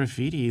does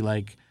graffiti,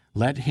 like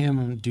let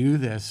him do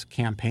this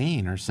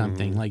campaign or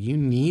something. Like you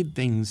need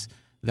things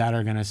that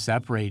are gonna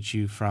separate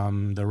you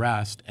from the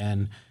rest,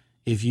 and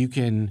if you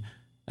can,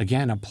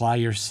 again, apply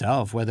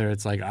yourself, whether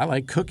it's like, I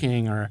like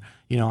cooking or,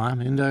 you know,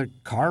 I'm into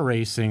car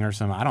racing or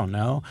something, I don't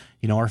know,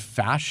 you know, or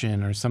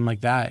fashion or something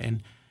like that.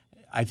 And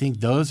I think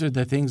those are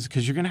the things,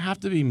 because you're going to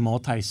have to be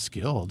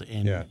multi-skilled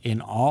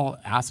in all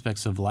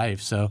aspects of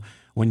life. So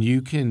when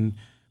you can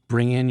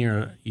bring in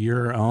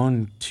your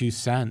own 2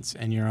 cents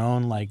and your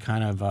own like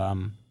kind of,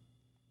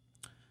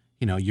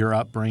 you know, your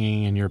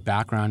upbringing and your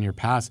background, your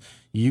past,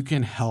 you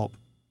can help,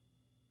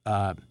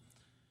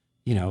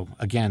 you know,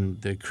 again,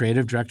 the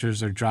creative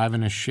directors are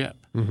driving a ship.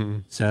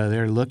 So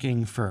they're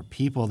looking for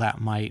people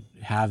that might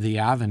have the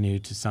avenue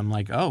to some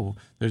like, oh,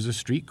 there's a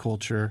street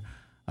culture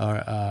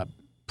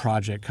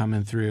project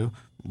coming through,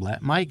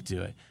 let Mike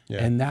do it.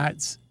 And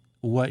that's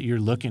what you're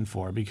looking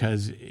for,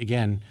 because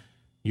again,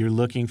 you're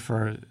looking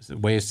for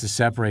ways to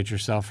separate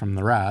yourself from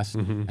the rest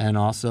and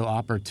also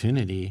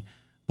opportunity.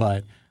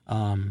 But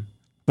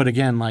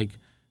again, like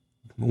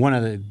one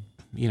of the,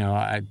 you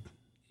know,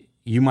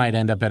 you might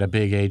end up at a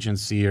big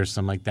agency or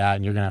something like that,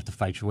 and you're going to have to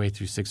fight your way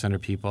through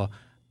 600 people.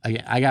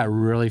 I got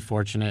really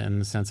fortunate in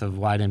the sense of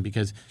Wyden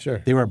because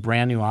they were a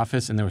brand new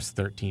office and there was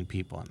 13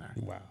 people in there.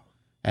 Wow.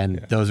 And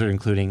those are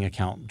including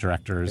account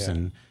directors.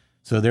 And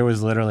so there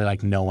was literally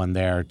like no one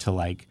there to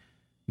like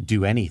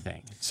do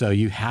anything. So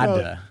you had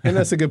to. And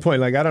that's a good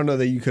point. Like, I don't know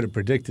that you could have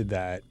predicted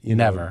that, you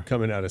know, Never.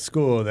 coming out of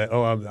school that,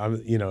 oh,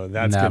 I'm you know,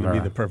 that's going to be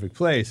Never. the perfect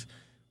place.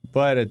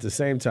 But at the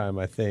same time,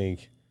 I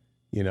think,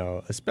 you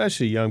know,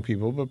 especially young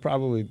people, but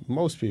probably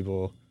most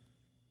people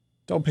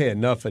don't pay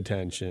enough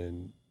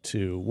attention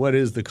to what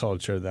is the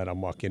culture that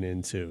I'm walking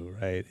into,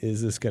 right?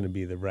 Is this going to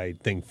be the right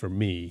thing for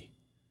me?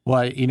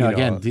 Well, you know,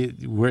 again,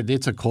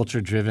 it's a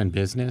culture-driven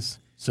business.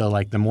 So,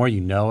 like, the more you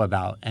know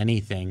about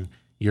anything,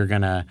 you're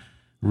going to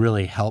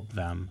really help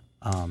them.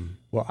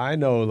 Well, I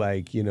know,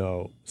 like, you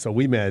know, so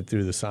we met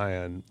through the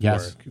Scion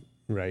work,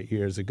 right,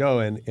 years ago.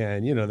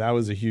 And, you know, that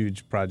was a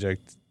huge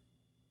project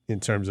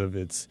in terms of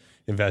its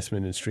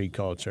investment in street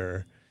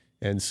culture.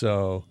 And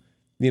so,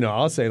 you know,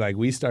 I'll say, like,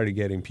 we started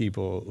getting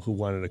people who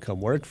wanted to come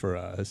work for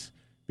us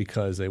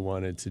because they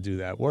wanted to do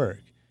that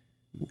work.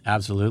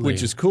 Absolutely.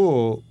 Which is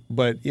cool,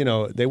 but, you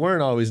know, they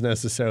weren't always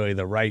necessarily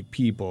the right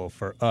people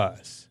for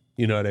us.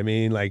 You know what I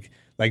mean? Like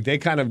they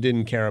kind of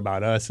didn't care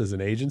about us as an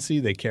agency.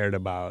 They cared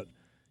about,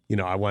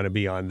 I want to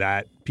be on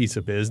that piece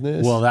of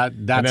business. Well,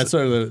 and that's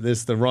sort of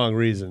it's the wrong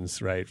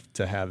reasons, right,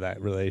 to have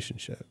that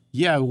relationship.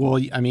 Yeah,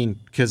 well, I mean,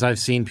 because I've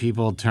seen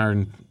people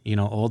turn,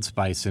 Old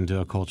Spice into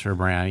a culture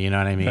brand. You know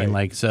what I mean? Right.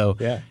 Like so,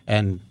 Yeah.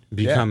 and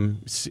become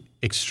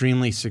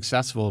extremely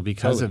successful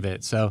because of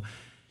it. So,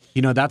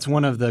 that's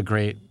one of the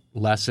great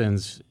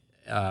lessons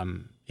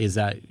is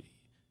that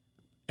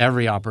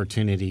every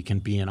opportunity can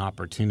be an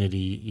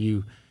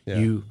opportunity.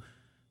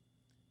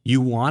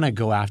 You want to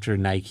go after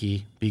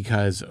Nike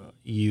because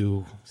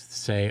you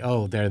say,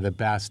 oh, they're the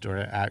best or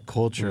at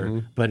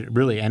culture, but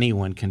really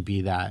anyone can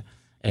be that.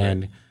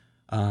 And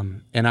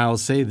I will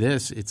say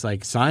this, it's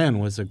like Scion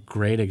was a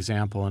great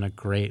example and a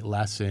great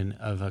lesson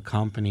of a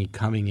company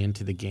coming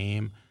into the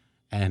game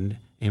and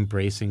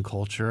embracing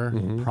culture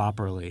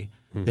properly.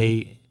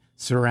 They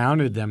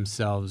surrounded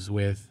themselves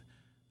with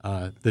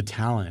the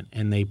talent,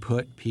 and they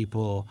put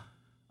people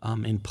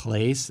in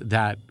place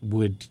that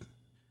would –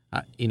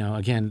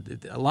 again,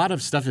 a lot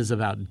of stuff is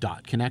about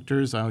dot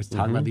connectors. I always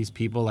talk about these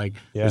people like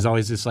there's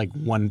always this like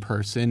one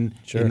person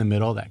in the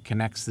middle that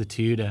connects the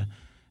two to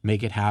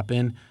make it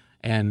happen.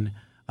 And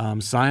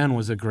Scion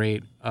was a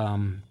great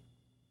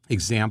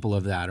example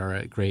of that, or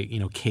a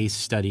great case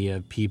study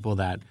of people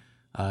that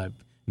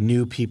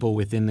knew people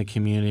within the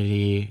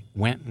community,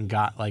 went and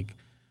got like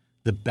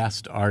the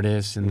best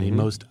artists and the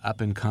most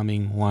up and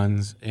coming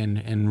ones,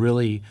 and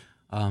really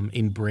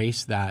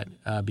embraced that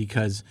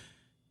because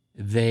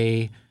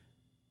they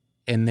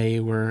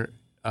were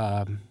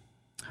how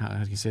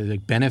do you say,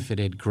 like,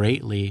 benefited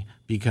greatly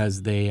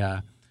because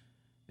they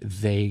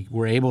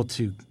were able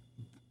to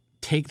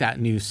take that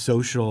new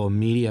social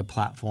media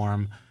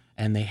platform,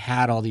 and they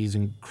had all these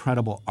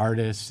incredible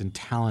artists and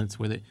talents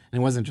with it. And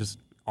it wasn't just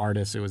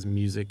artists, it was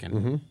music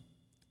and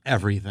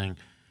everything.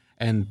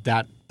 And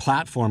that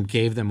platform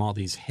gave them all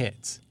these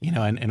hits,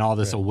 and all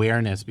this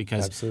awareness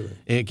because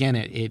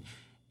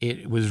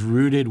it was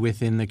rooted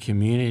within the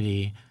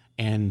community,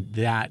 and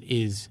that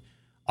is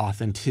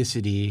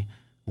authenticity,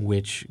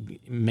 which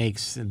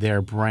makes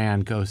their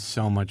brand go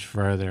so much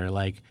further.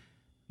 Like,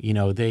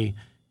 they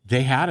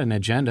had an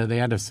agenda. They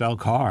had to sell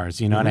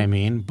cars, you know what I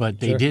mean? But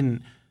they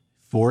didn't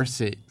force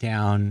it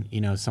down,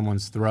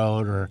 someone's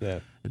throat,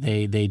 or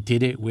they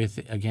did it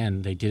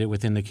they did it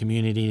within the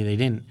community. They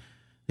didn't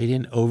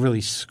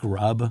overly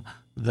scrub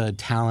the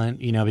talent,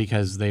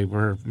 because they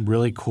were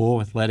really cool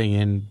with letting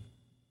in,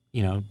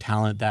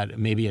 talent that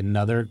maybe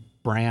another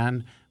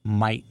brand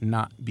might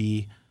not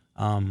be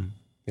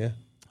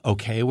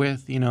okay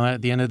with,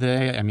 at the end of the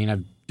day. I mean,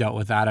 I've dealt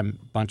with that a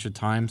bunch of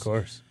times. Of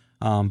course.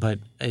 But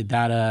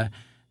that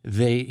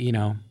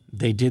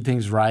they did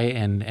things right,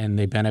 and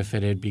they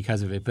benefited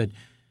because of it. But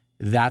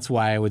that's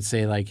why I would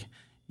say, like,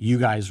 you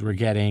guys were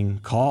getting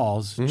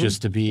calls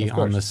just to be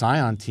on the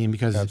Scion team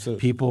because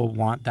people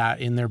want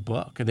that in their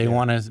book. They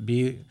want to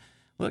be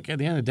 – look, at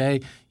the end of the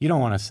day, you don't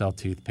want to sell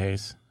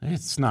toothpaste.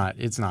 It's not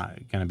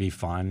going to be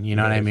fun. You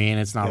know what I mean?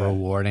 It's not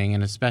rewarding,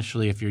 and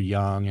especially if you're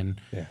young and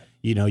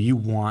you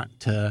want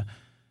to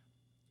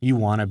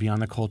be on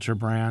the culture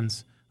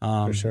brands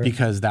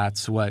because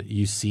that's what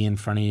you see in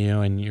front of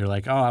you, and you're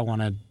like, oh, I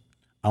want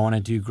to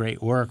do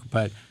great work,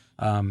 but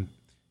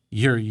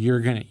you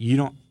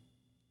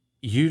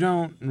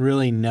don't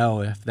really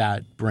know if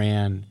that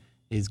brand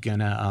is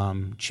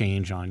gonna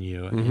change on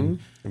you. And,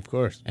 of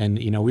course. And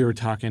we were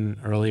talking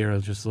earlier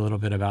just a little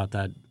bit about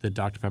the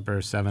Dr. Pepper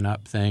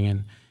 7-Up thing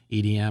and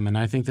EDM, and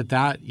I think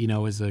that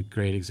is a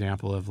great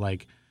example of,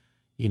 like,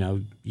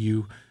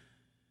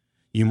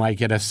 you might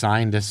get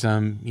assigned to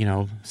some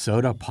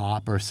soda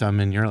pop or some,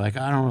 and you're like,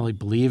 I don't really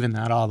believe in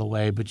that all the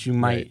way, but you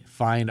might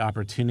find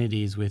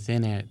opportunities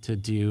within it to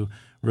do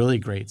really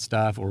great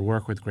stuff or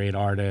work with great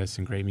artists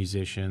and great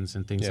musicians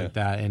and things like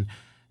that. And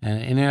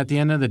at the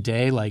end of the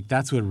day, like,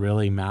 that's what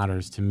really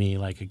matters to me.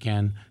 Like,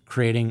 again,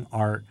 creating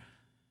art,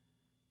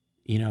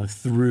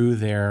 through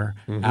their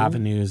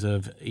avenues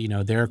of,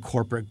 their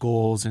corporate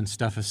goals and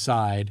stuff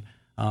aside,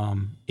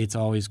 it's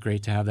always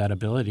great to have that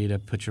ability to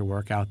put your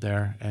work out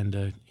there and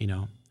to,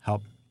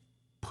 help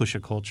push a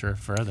culture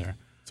further.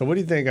 So what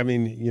do you think? I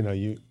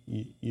mean,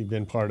 you've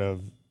been part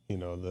of,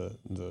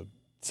 the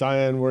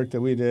Scion work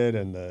that we did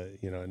and the,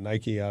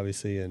 Nike,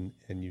 obviously, and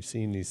you've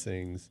seen these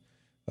things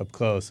up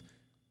close.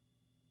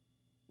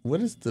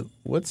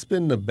 What's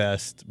been the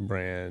best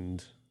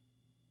brand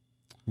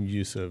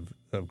use of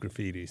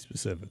graffiti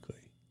specifically?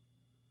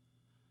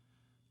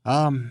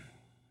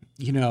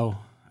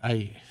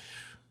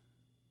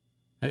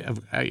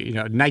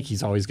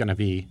 Nike's always going to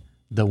be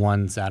the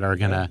ones that are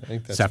going to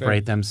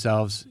separate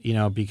themselves,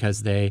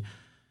 because they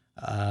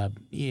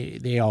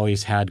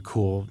always had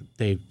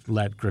they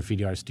let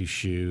graffiti artists do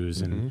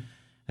shoes, and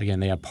again,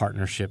 they have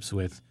partnerships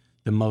with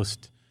the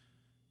most,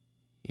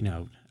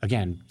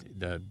 again,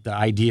 the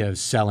idea of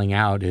selling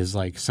out is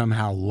like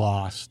somehow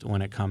lost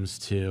when it comes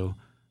to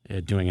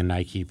doing a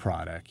Nike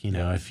product.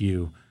 If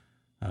you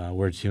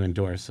were to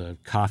endorse a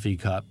coffee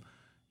cup,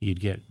 you'd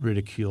get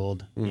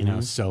ridiculed,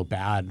 so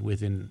bad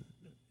within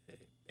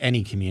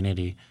any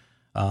community.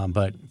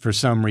 But for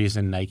some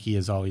reason, Nike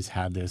has always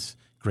had this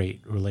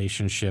great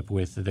relationship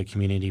with the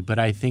community. But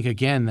I think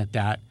again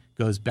that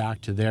goes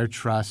back to their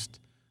trust,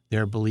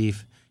 their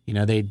belief. You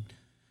know, they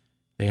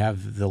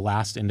have the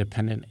last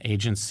independent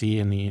agency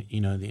in the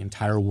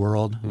entire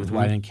world with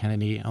Wieden and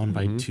Kennedy, owned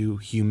by two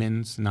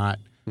humans, not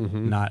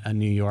a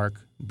New York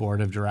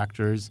board of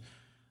directors.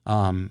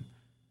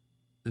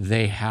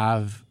 They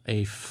have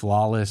a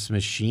flawless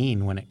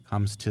machine when it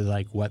comes to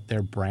like what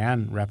their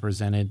brand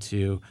represented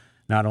to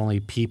not only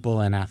people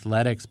and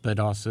athletics, but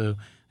also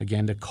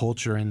again to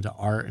culture and to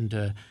art and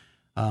to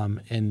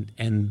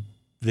and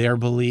their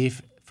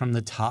belief from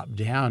the top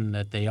down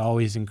that they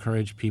always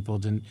encourage people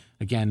to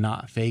again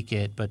not fake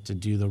it, but to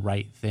do the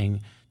right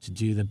thing, to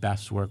do the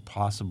best work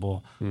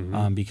possible,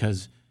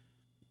 because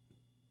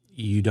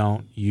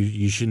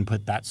you shouldn't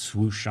put that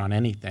swoosh on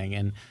anything,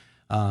 and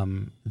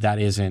that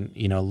isn't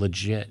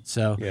legit.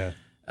 So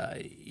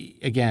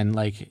again,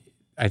 like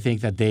I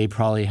think that they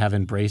probably have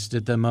embraced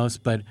it the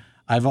most, but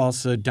I've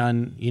also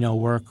done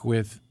work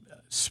with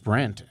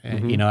Sprint,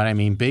 you know what I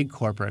mean, big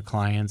corporate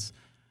clients,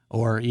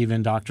 or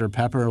even Dr.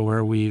 Pepper,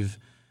 where we've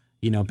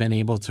been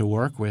able to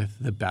work with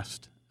the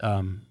best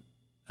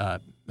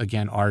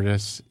again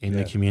artists in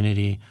the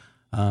community,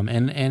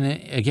 and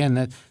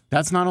again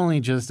that's not only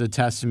just a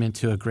testament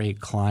to a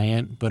great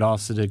client, but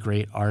also to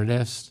great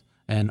artists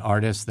and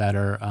artists that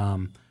are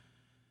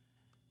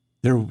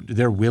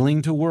they're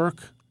willing to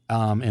work,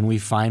 and we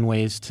find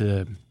ways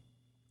to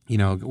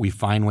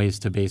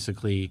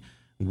basically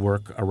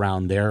work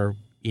around their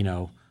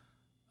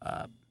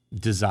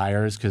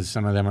desires, because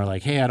some of them are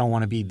like, hey, I don't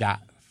want to be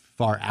that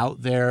far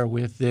out there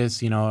with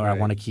this, or I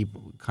want to keep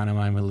kind of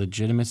my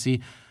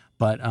legitimacy.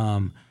 But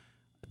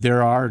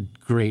there are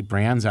great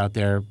brands out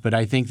there, but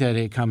I think that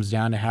it comes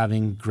down to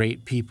having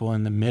great people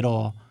in the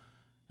middle,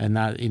 and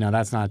that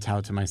that's not a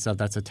tout to myself,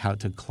 that's a tout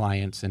to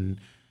clients and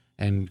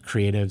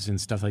creatives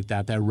and stuff like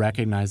that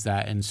recognize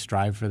that and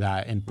strive for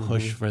that and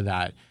push for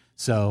that.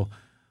 So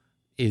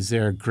is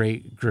there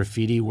great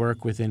graffiti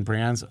work within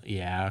brands?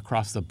 Yeah,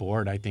 across the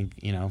board. I think,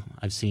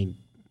 I've seen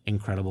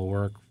incredible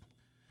work,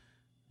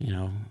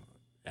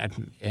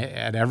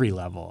 at every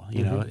level.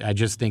 I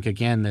just think,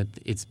 again, that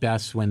it's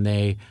best when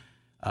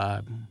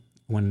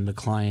when the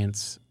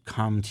clients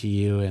come to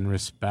you and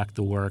respect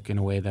the work in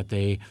a way that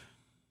they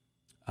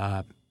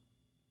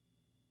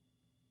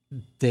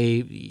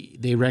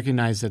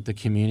recognize that the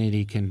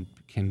community can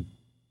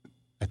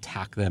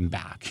attack them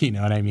back. You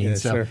know what I mean? Yeah,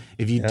 so sure.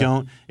 if you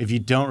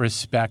don't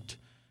respect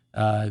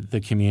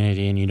the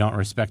community and you don't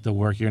respect the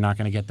work, you're not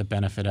going to get the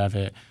benefit of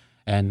it.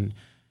 And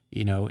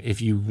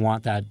if you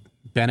want that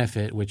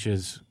benefit, which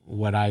is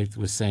what I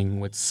was saying,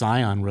 what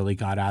Scion really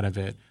got out of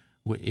it,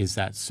 is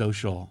that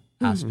social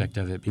aspect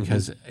of it,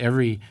 because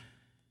every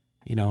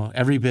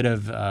bit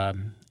of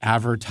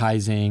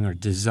advertising or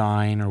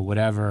design or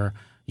whatever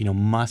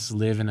must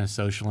live in a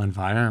social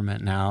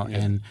environment now,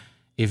 and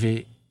if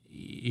it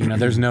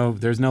there's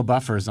no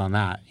buffers on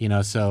that,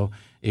 so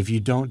if you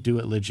don't do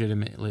it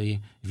legitimately,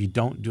 if you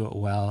don't do it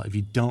well, if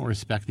you don't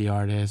respect the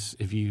artists,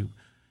 if you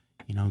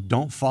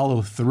don't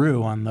follow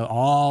through on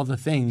all the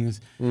things,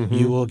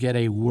 you will get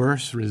a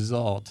worse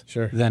result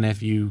than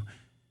if you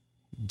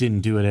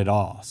didn't do it at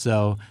all.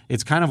 So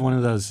it's kind of one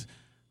of those,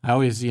 I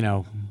always,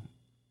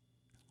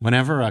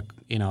 whenever a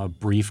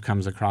brief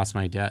comes across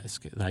my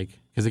desk, like,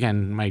 because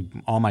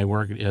again, all my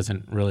work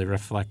doesn't really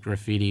reflect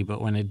graffiti, but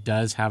when it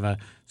does have a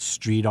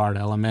street art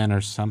element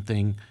or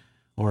something,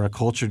 or a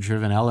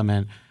culture-driven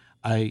element,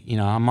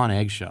 I'm on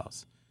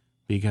eggshells,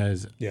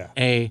 because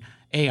I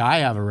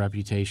have a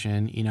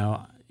reputation.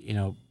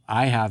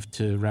 I have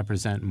to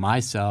represent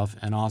myself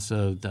and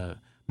also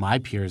my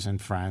peers and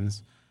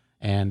friends,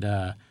 and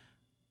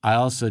I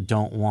also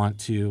don't want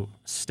to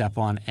step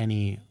on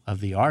any of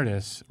the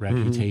artists'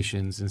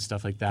 reputations and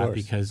stuff like that,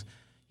 because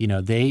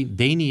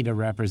they need a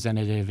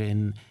representative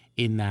in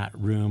that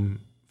room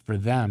for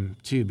them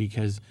too.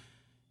 Because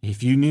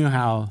if you knew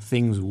how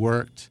things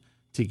worked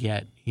to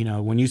get,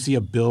 when you see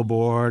a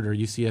billboard or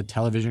you see a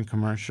television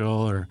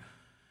commercial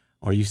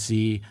or you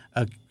see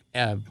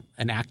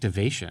an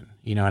activation,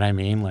 you know what I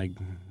mean? Like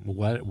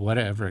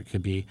whatever it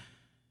could be.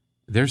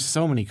 There's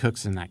so many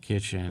cooks in that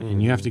kitchen,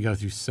 and you have to go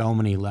through so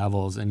many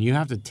levels, and you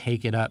have to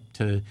take it up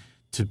to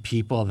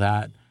people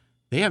that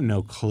they have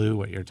no clue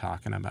what you're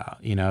talking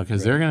about,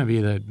 because they're going to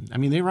be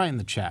they write in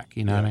the check,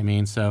 what I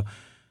mean? So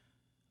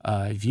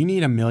if you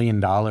need $1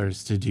 million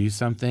to do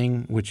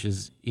something, which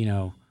is,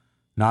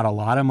 not a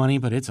lot of money,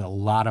 but it's a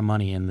lot of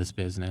money in this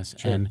business.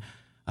 And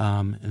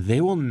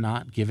they will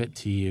not give it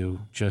to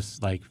you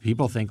just like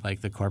people think,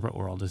 like the corporate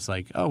world is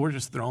like, oh, we're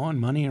just throwing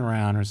money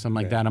around or something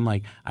like that. I'm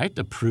like, I have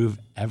to prove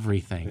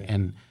everything.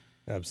 And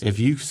if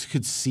you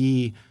could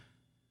see,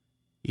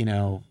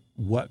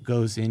 what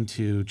goes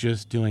into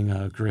just doing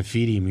a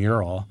graffiti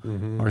mural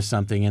or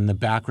something, and the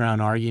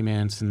background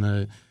arguments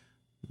and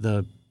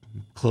the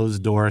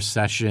closed door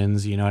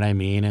sessions, you know what I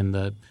mean? And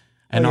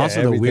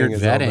also the weird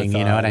vetting,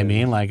 you know what I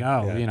mean? Like,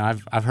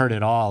 I've heard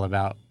it all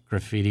about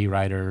graffiti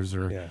writers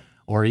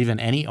or even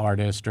any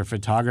artist or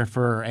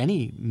photographer or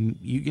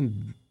you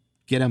can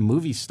get a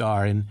movie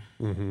star, and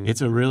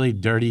it's a really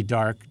dirty,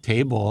 dark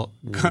table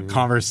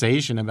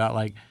conversation about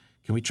like,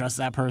 can we trust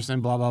that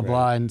person, blah blah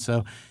blah. And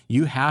so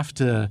you have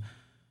to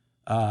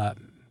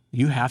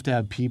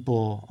have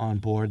people on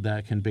board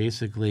that can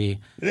basically.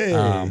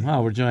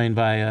 We're joined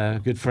by a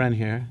good friend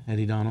here,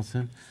 Eddie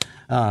Donaldson.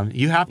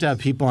 You have to have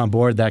people on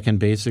board that can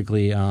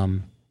basically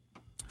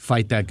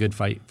fight that good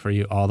fight for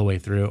you all the way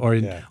through,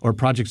 or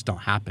projects don't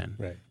happen,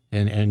 Right.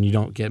 and you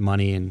don't get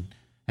money and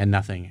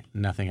nothing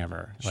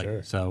ever.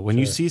 Like, so when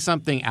you see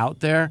something out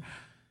there,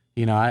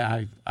 you know,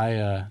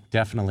 I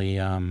definitely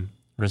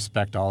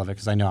respect all of it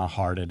because I know how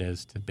hard it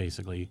is to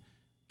basically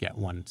get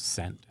 1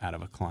 cent out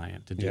of a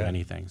client to do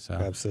anything. So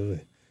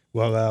Absolutely.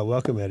 Well,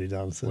 welcome, Eddie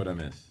Donaldson. What I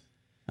miss?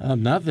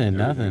 nothing,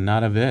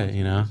 not a bit,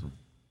 you know.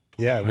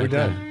 Yeah, we're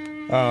done.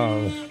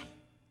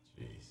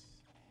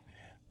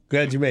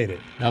 Glad you made it.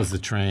 That was the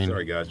train.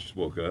 Sorry, guys, just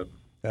woke up.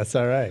 That's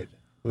all right.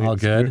 All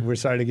good? We're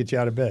sorry to get you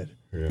out of bed.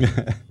 Yeah,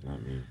 not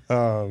me.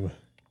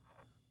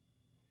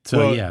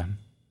 Yeah,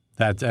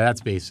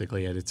 that's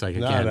basically it. It's like,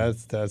 again,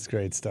 that's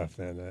great stuff,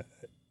 man.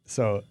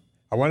 So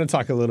I want to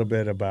talk a little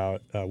bit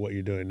about what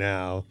you're doing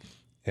now,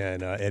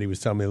 and Eddie was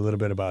telling me a little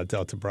bit about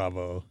Delta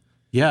Bravo.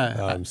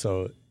 Yeah.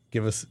 So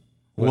give us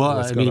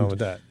what's going on with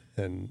that.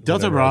 And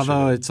Delta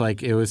Bravo, it's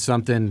like it was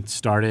something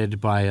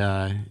started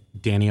by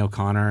Danny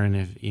O'Connor, and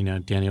if you know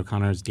Danny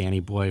O'Connor is Danny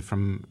Boy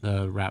from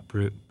the rap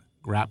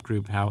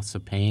group House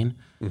of Pain.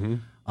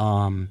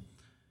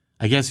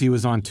 I guess he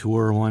was on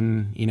tour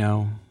one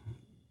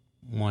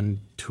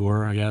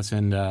tour, I guess,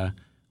 and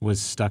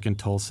was stuck in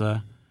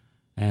Tulsa,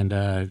 and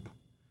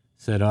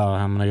said, "Oh,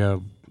 I'm gonna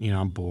go.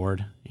 I'm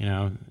bored."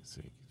 So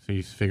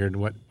he figured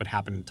what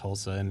happened in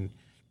Tulsa and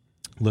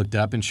looked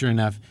up, and sure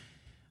enough,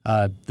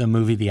 the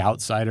movie The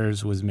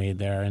Outsiders was made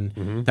there,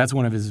 and that's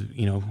one of his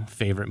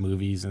favorite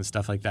movies and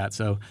stuff like that.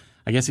 So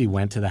I guess he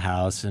went to the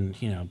house and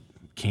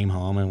came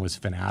home and was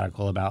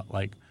fanatical about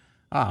like,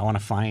 I want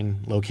to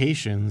find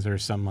locations or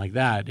something like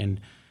that,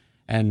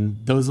 and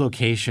those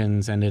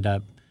locations ended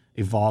up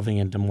evolving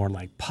into more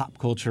like pop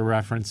culture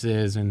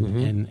references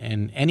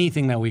and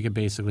anything that we could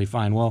basically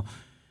find. Well,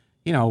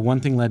 one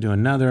thing led to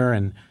another,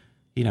 and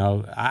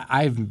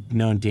I've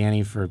known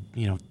Danny for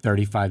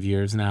 35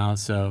 years now,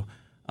 so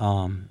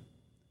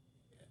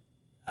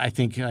I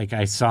think like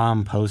I saw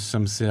him post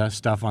some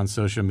stuff on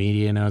social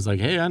media, and I was like,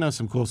 hey, I know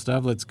some cool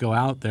stuff, let's go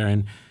out there,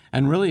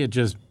 and really it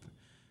just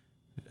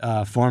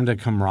formed a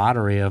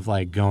camaraderie of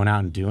like going out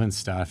and doing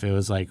stuff. It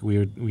was like we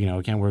would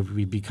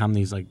we become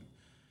these like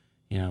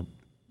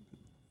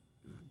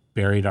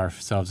buried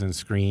ourselves in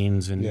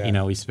screens,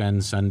 and we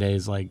spend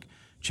Sundays like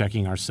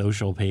checking our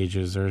social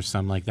pages or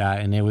something like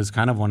that. And it was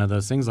kind of one of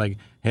those things like,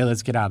 hey,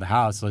 let's get out of the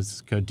house, let's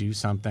go do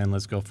something,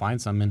 let's go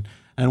find something.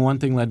 And one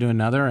thing led to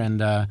another,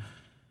 and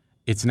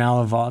it's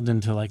now evolved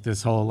into like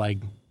this whole like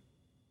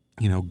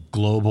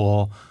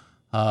global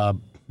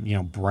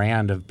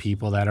brand of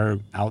people that are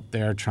out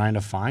there trying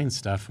to find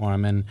stuff for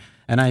him. And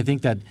I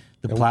think that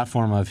the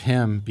platform of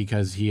him,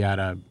 because he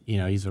had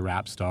he's a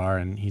rap star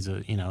and he's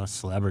a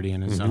celebrity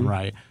in his own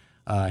right,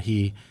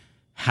 he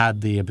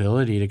had the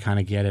ability to kind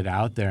of get it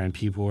out there, and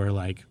people were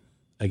like,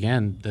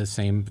 again, the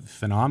same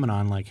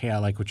phenomenon, like, hey, I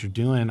like what you're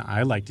doing,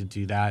 I like to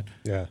do that.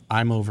 Yeah.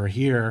 I'm over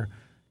here,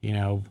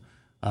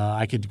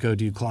 I could go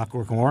do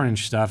Clockwork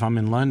Orange stuff, I'm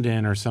in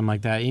London or something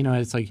like that.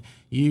 It's like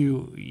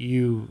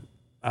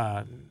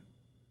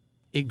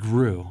it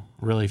grew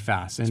really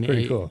fast, and it's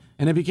pretty cool.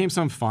 And it became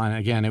some fun.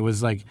 Again, it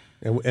was like,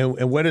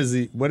 and what is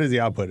the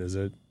output? Is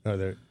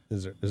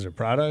there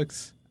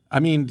products? I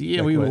mean,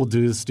 yeah, we will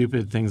do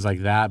stupid things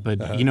like that, but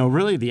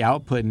really the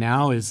output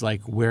now is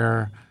like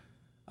where.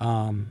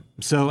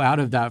 So out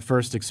of that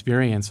first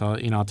experience,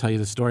 I'll tell you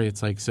the story.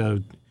 It's like, so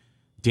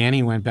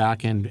Danny went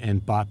back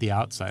and bought The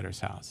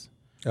Outsiders house.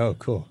 Oh,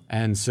 cool.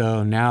 And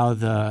so now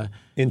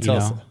in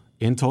Tulsa.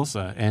 In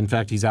Tulsa. In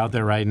fact, he's out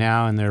there right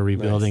now, and they're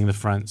rebuilding the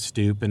front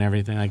stoop and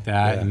everything like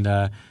that.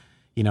 Yeah.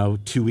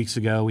 And 2 weeks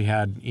ago we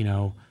had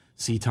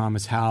C.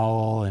 Thomas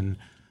Howell and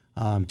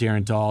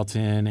Darren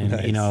Dalton, and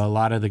a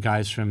lot of the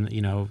guys from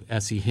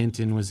S.E.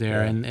 Hinton was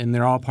there, and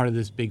they're all part of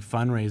this big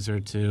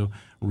fundraiser to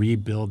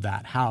rebuild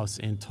that house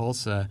in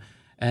Tulsa,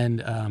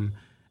 and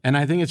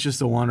I think it's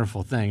just a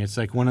wonderful thing. It's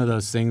like one of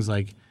those things,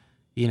 like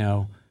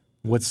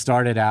what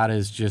started out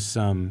as just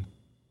some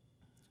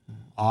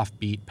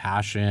offbeat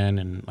passion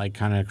and like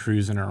kind of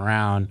cruising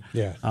around.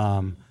 Yeah.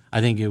 I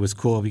think it was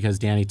cool because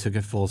Danny took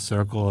it full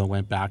circle and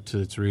went back to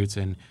its roots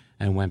and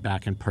went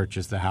back and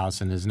purchased the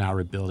house and is now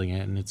rebuilding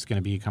it, and it's going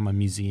to become a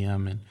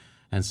museum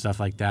and stuff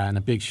like that. And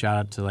a big shout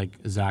out to like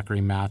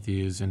Zachary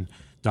Matthews and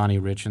Donnie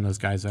Rich and those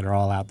guys that are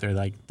all out there,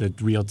 like the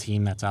real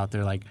team that's out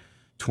there like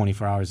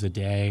 24 hours a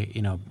day,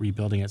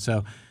 rebuilding it.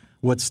 So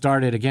what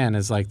started again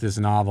is like this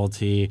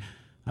novelty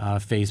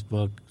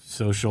Facebook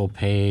social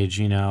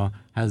page,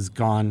 has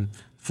gone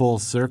full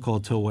circle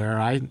to where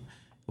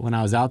when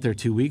I was out there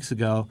 2 weeks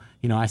ago,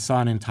 I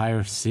saw an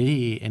long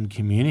city and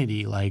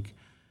community like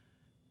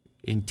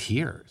in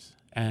tears,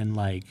 and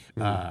like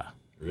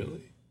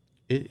really,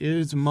 It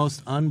is the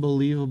most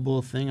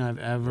unbelievable thing I've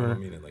I ever.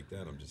 don't mean it like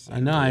that. I'm just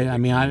saying. I know. the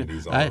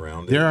community's all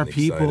around there it are and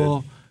people.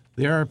 excited.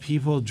 There are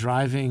people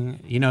driving.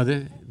 You know,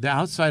 the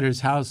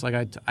Outsiders house.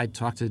 Like I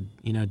talked to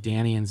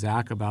Danny and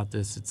Zach about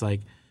this. It's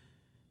like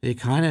it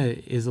kind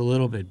of is a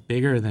little bit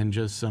bigger than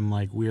just some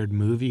like weird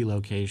movie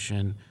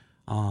location.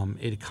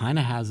 It kind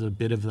of has a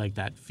bit of like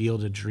that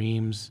Field of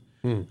Dreams.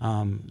 There's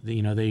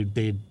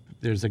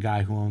a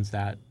guy who owns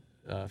that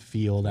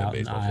field out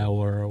in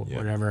Iowa or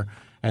whatever,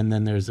 and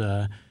then there's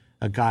a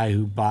guy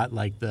who bought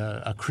like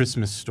a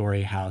Christmas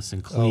Story house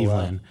in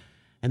Cleveland,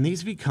 and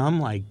these become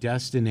like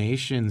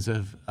destinations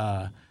of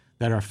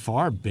that are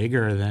far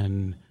bigger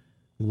than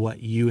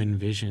what you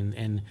envision,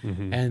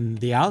 and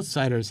the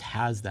Outsiders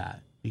has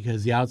that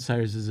because the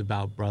Outsiders is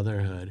about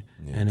brotherhood,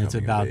 and it's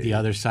about the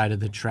other side of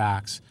the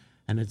tracks.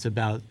 And it's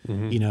about,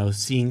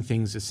 seeing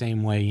things the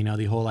same way.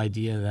 The whole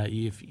idea that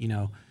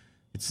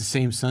it's the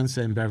same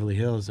sunset in Beverly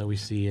Hills that we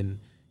see in,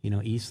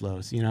 East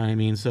Los. You know what I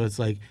mean? So it's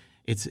like,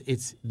 it's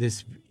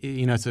this,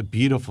 it's a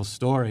beautiful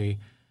story.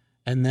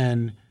 And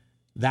then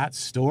that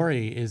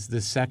story is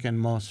the second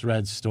most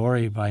read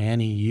story by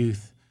any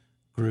youth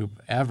group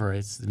ever.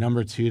 It's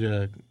number 2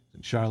 to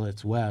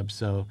Charlotte's Web.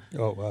 So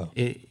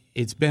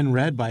it's been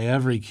read by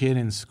every kid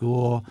in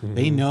school.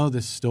 They know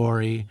the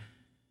story.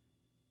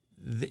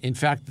 In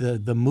fact,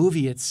 the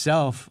movie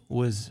itself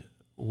was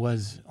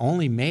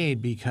only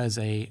made because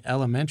a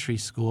elementary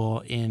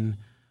school in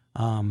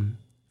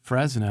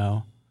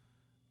Fresno,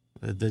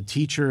 the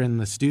teacher and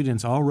the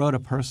students all wrote a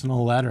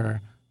personal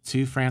letter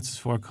to Francis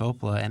Ford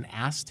Coppola and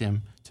asked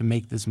him to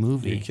make this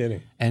movie. You're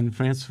kidding. And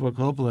Francis Ford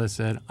Coppola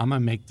said, "I'm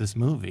gonna make this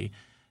movie."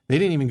 They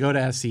didn't even go to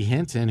S.C.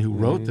 Hinton, who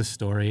wrote the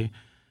story,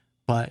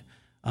 but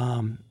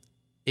so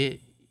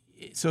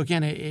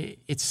again,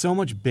 it's so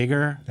much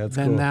bigger than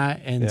cool.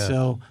 that, and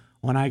so.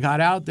 When I got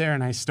out there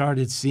and I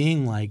started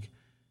seeing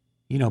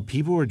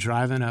people were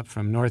driving up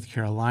from North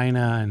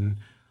Carolina and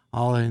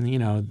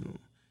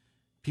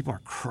people are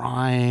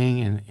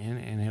crying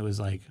and it was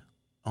like,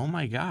 oh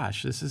my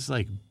gosh, this is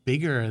like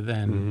bigger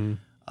than,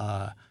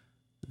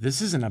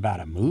 this isn't about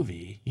a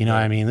movie. You know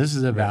what I mean? This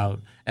is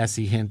about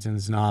S.E.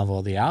 Hinton's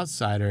novel, The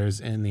Outsiders,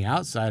 and The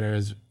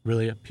Outsiders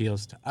really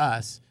appeals to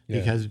us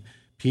because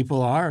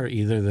people are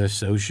either the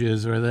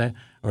socias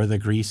or the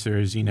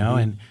greasers,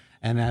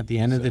 and at the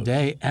end of the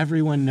day,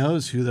 everyone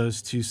knows who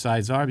those two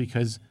sides are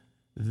because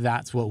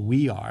that's what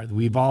we are.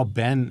 We've all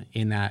been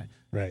in that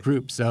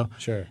group. So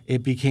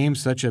it became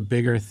such a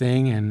bigger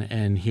thing,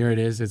 and here it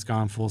is. It's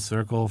gone full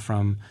circle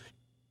from,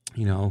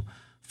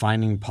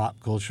 finding pop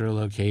culture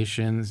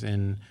locations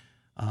and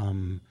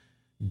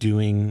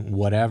doing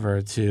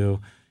whatever to,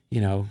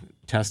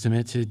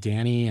 testament to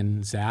Danny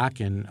and Zach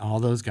and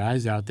all those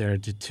guys out there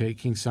to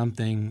taking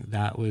something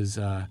that was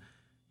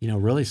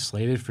really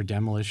slated for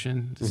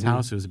demolition. This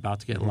house, it was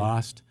about to get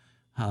lost,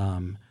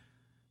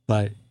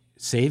 but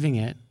saving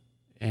it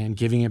and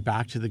giving it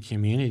back to the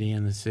community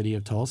in the city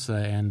of Tulsa,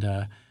 and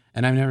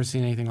I've never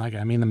seen anything like it.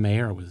 I mean, the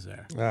mayor was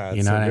there.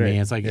 You know what I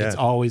mean? It's like it's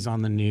always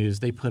on the news.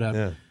 They put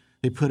up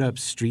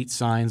street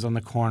signs on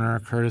the corner,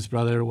 Curtis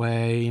Brother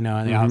Way, and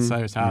the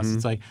Outsiders house.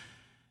 It's like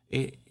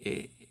it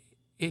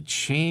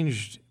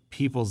changed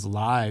people's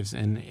lives,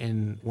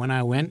 and when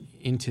I went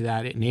into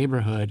that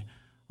neighborhood.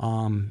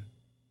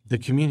 The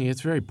community,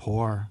 it's very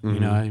poor. You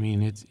know what I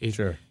mean? It's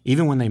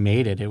even when they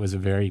made it, it was a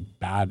very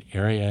bad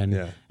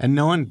area. And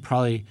no one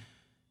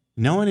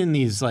in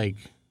these like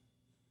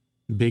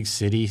big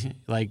city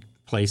like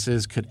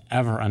places could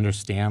ever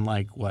understand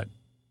like what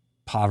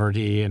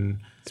poverty and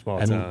small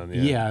town,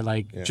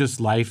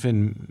 just life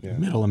in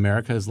middle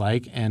America is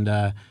like.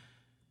 And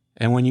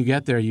when you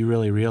get there, you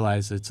really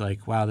realize it's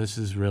like, wow, this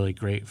is really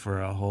great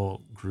for a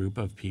whole group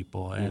of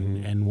people.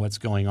 And what's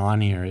going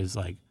on here is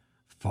like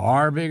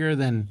far bigger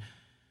than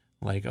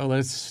like, oh,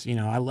 let's,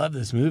 I love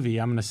this movie.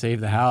 I'm going to save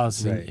the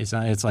house. And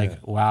it's like,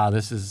 wow,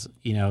 this is,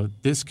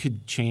 this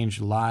could change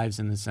lives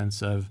in the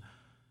sense of,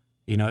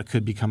 it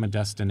could become a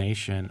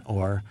destination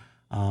or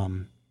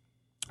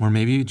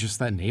maybe just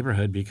that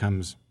neighborhood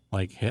becomes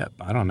like hip.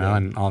 I don't know.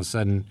 And all of a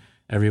sudden,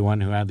 everyone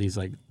who had these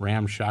like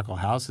ramshackle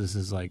houses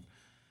is like,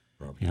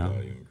 property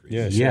value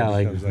increases.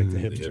 like the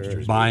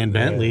hipsters buying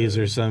Bentleys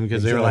or something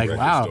because they were like,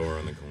 wow,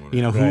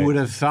 who would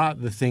have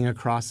thought the thing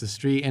across the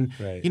street? And,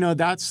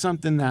 that's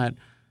something that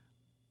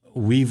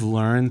we've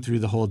learned through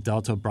the whole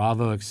Delta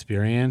Bravo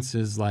experience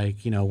is like,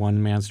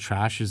 one man's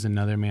trash is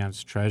another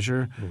man's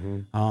treasure.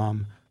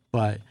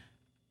 But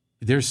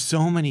there's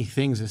so many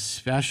things,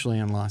 especially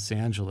in Los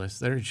Angeles,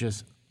 that are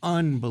just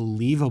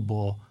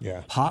unbelievable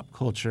pop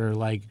culture.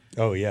 Like,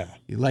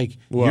 like,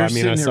 well,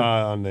 I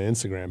saw on the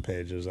Instagram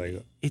page, it was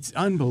like, it's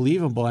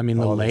unbelievable. I mean,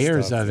 the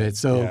layers of it.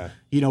 So,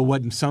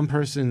 what some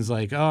person's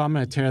like, oh, I'm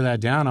going to tear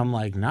that down. I'm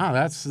like, nah,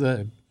 that's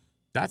the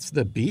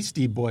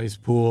Beastie Boys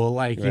pool.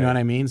 Like, you know what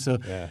I mean? So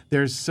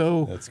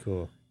that's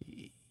cool.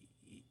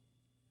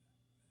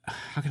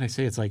 How can I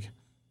say? It's like,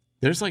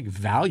 there's like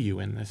value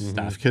in this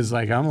stuff. Cause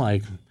like, I'm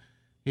like,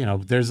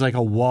 there's like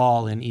a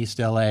wall in East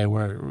LA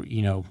where,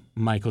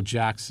 Michael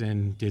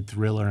Jackson did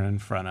Thriller in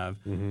front of,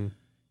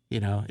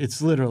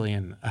 it's literally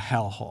in a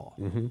hellhole.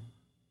 Mm-hmm.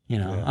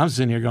 I'm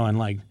sitting here going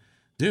like,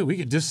 dude, we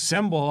could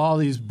disassemble all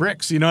these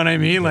bricks. You know what I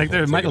mean? Like,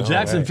 they're Michael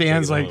Jackson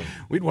fans. Like,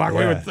 we'd walk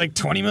away with like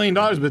 $20 million.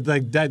 But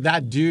like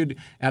that dude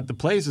at the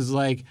place is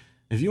like,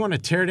 if you want to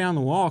tear down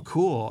the wall,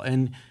 cool.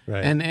 And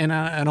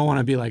I don't want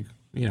to be like,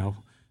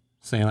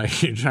 saying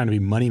like you're trying to be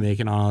money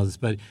making on all this,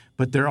 but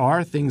there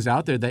are things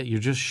out there that you're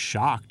just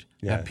shocked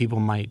that people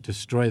might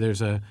destroy.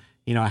 There's a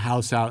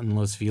house out in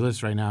Los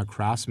Feliz right now,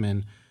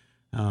 Craftsman,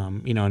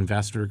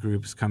 investor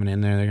groups coming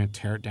in there. They're going to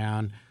tear it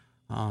down,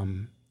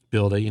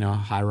 build a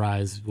high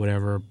rise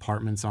whatever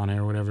apartments on it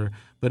or whatever.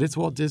 But it's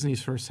Walt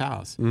Disney's first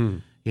house.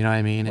 You know what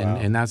I mean? Wow.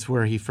 And that's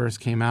where he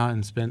first came out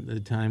and spent the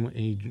time.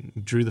 He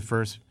drew the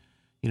first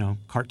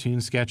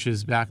cartoon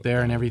sketches back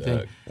there and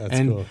everything. That's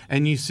cool.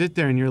 And you sit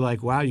there and you're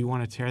like, wow, you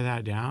want to tear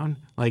that down?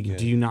 Like,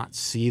 do you not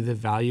see the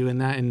value in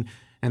that? And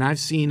I've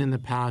seen in the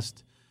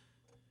past,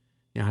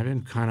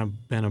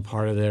 I've been a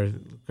part of their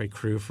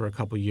crew for a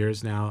couple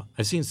years now.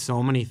 I've seen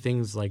so many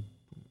things like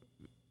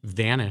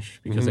vanish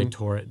because they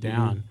tore it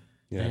down.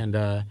 Yeah.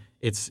 And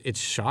it's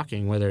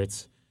shocking whether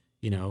it's,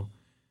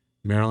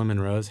 Marilyn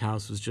Monroe's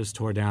house was just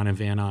tore down in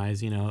Van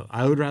Nuys.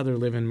 I would rather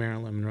live in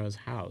Marilyn Monroe's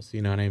house.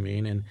 You know what I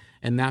mean?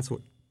 And that's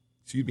what,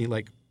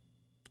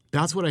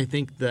 that's what I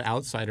think the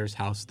Outsiders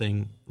house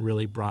thing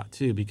really brought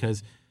too,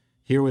 because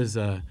here was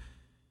a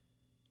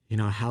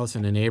house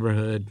in a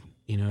neighborhood.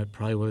 It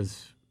probably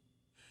was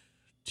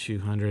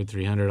 $200,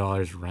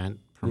 $300 rent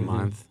per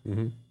month.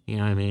 You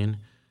know what I mean?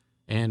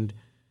 And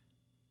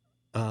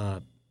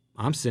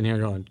I'm sitting here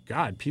going,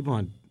 God, people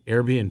on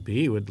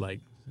Airbnb would like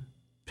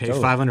pay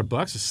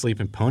 $500 to sleep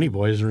in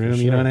Ponyboy's room.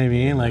 Sure. You know what I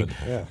mean? Like,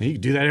 you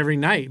could do that every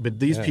night. But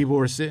these people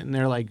were sitting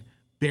there like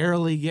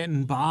barely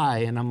getting by,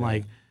 and I'm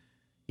like,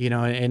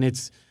 and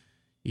it's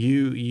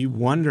you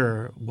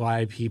wonder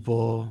why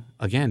people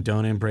again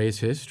don't embrace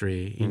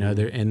history.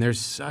 There's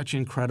such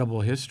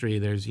incredible history.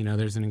 There's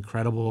an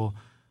incredible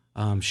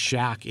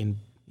shack in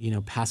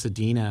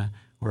Pasadena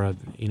or a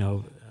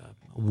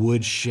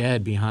wood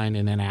shed behind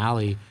in an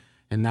alley.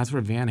 And that's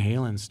where Van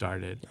Halen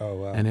started. Oh,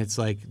 wow. And it's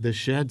like the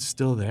shed's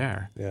still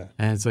there. Yeah.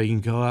 And so you can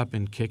go up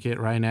and kick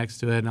it right next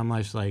to it. And I'm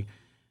like,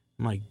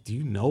 do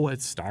you know what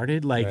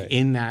started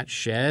in that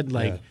shed?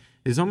 Like,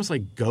 it's almost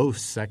like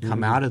ghosts that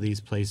come out of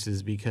these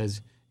places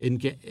because,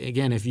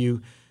 again, if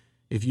you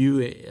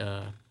enjoy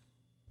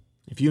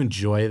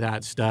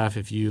that stuff,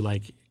 if you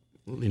like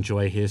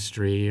enjoy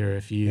history, or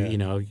if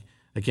you,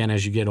 again,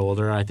 as you get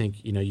older, I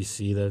think, you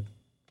see the,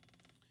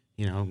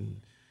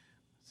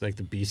 like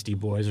the Beastie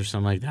Boys or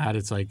something like that.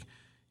 It's like,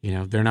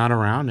 they're not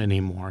around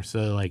anymore.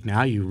 So like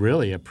now you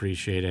really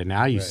appreciate it.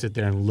 Now you sit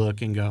there and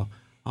look and go,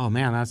 oh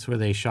man, that's where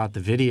they shot the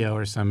video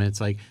or something. It's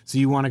like, so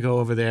you want to go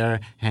over there,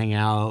 hang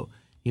out,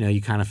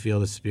 you kind of feel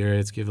the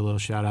spirits, give a little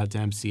shout out to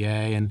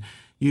MCA, and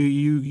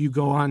you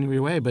go on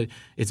your way. But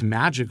it's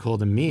magical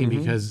to me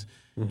because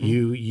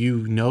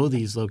you know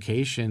these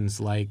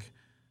locations like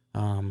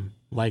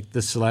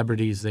the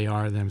celebrities they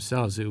are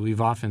themselves.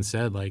 We've often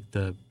said like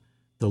the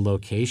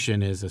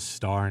location is a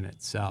star in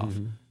itself.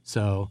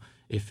 So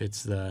if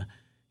it's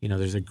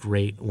there's a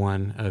great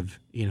one of,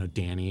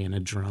 Danny in a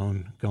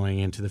drone going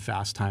into the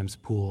Fast Times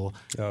pool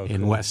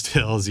in West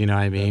Hills, you know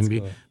what I mean?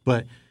 Cool.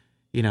 But,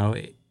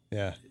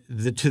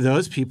 to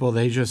those people,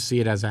 they just see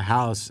it as a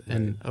house.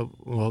 And,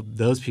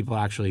 those people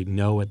actually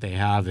know what they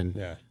have. And,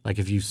 like,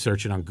 if you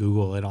search it on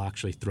Google, it'll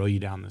actually throw you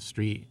down the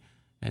street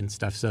and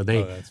stuff. So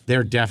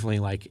they're definitely,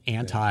 like,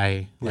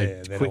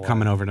 quit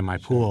coming over to my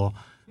pool.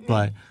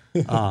 But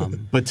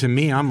to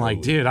me, I'm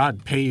like, dude,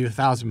 I'd pay you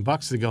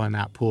 $1,000 to go in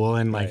that pool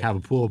and like have a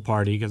pool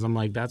party because I'm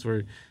like, that's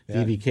where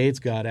Phoebe Cates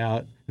got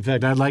out. In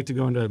fact, I'd like to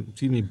go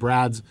into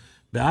Brad's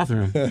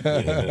bathroom,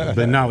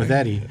 but not with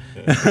Eddie.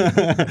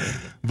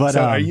 But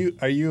so are you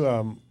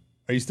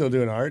still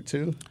doing art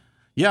too?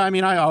 Yeah, I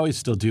mean, I always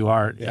still do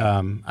art.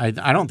 Yeah. I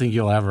don't think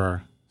you'll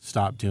ever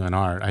stop doing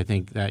art. I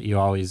think that you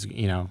always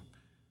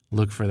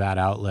look for that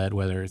outlet,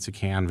 whether it's a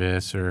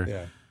canvas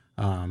or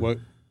what.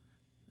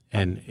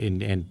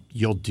 And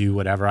you'll do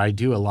whatever. I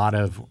do a lot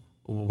of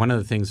one of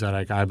the things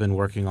that I've been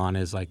working on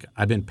is like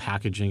I've been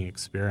packaging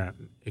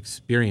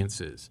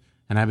experiences,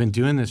 and I've been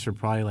doing this for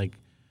probably like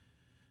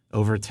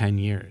over 10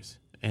 years,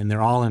 and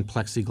they're all in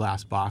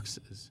plexiglass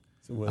boxes.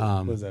 So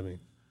what does that mean?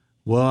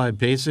 Well, I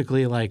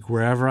basically like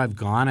wherever I've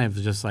gone, I've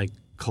just like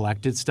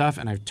collected stuff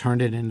and I've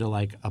turned it into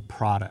like a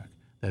product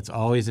that's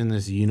always in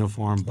this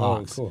uniform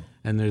box. Oh, cool.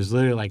 And there's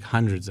literally like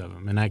hundreds of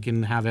them, and I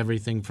can have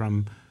everything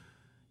from,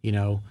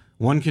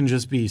 one can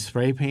just be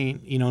spray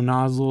paint,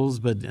 nozzles,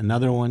 but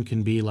another one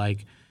can be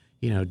like,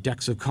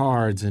 decks of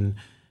cards and,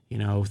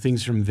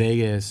 things from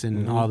Vegas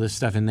and all this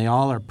stuff. And they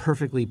all are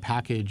perfectly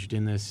packaged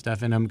in this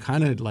stuff. And I'm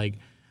kind of like,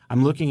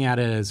 I'm looking at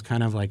it as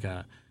kind of like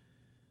a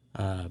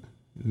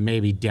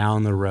maybe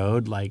down the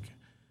road, like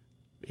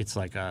it's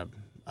like a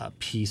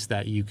piece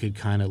that you could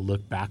kind of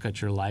look back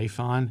at your life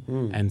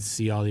on and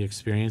see all the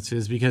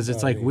experiences. Because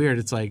it's like weird.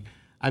 It's like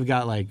I've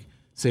got like,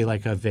 say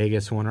like a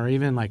Vegas one, or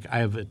even like I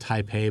have a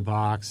Taipei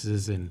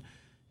boxes and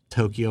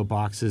Tokyo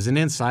boxes, and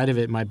inside of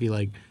it might be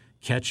like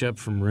ketchup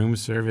from room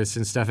service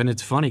and stuff. And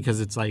it's funny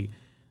because it's like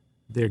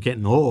they're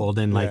getting old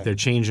and like they're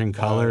changing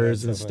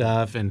colors and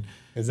stuff. And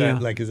is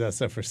that is that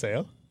stuff for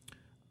sale?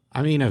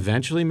 I mean,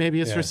 eventually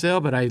maybe it's for sale,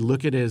 but I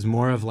look at it as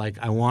more of like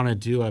I want to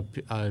do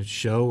a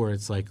show where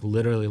it's like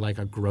literally like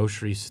a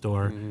grocery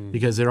store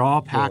because they're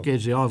all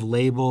packaged, they all have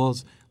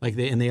labels, like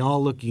they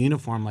all look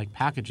uniform like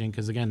packaging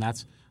because again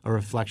that's a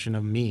reflection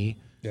of me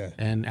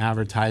and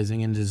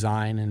advertising and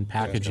design and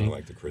packaging. It's kind of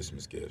like the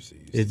Christmas gifts.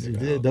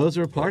 Those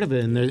are part of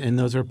it, and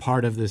those are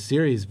part of the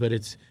series. But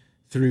it's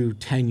through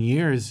 10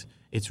 years,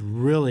 it's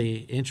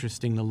really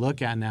interesting to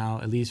look at now,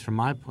 at least from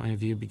my point of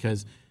view,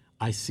 because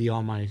I see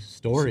all my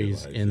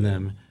stories in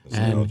them,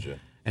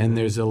 and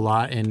there's a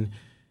lot, and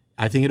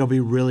I think it'll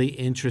be really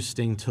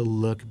interesting to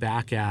look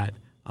back at,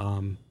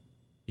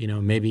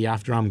 maybe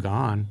after I'm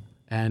gone,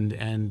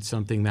 and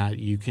something that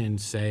you can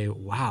say,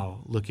 wow,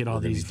 look at all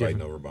these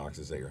fighting over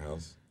boxes at your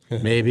house.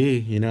 Maybe,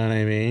 you know what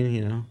I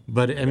mean,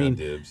 but I mean,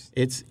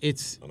 it's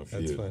that's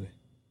funny.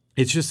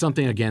 It's just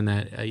something again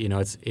that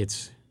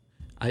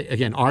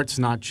again, art's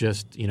not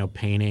just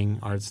painting,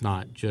 art's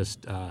not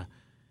just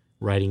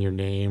writing your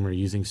name or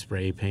using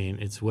spray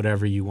paint. It's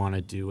whatever you want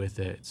to do with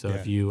it. So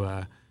if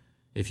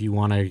you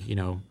want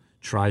to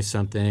try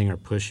something or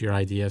push your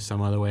idea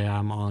some other way,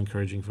 I'm all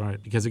encouraging for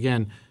it. Because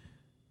again,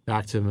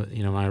 back to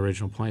my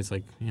original point, it's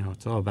like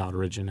it's all about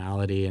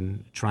originality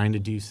and trying to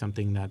do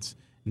something that's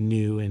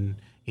new and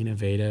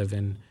innovative.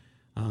 And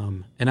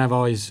I've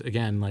always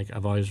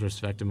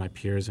respected my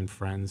peers and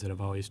friends that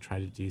have always tried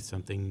to do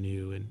something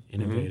new and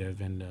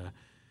innovative. And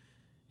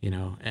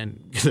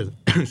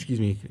excuse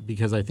me,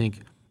 because I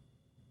think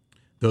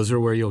those are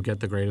where you'll get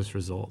the greatest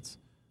results.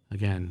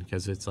 Again,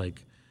 because it's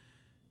like,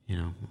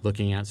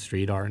 looking at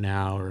street art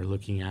now or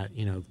looking at,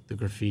 the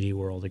graffiti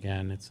world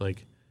again, it's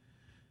like,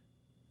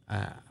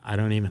 I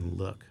don't even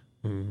look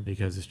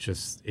because it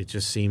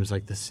just seems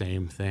like the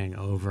same thing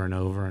over and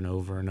over and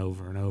over and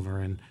over and over.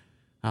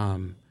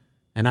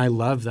 And I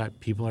love that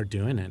people are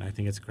doing it. I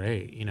think it's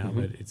great,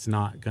 but it's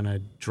not going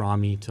to draw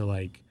me to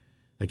like,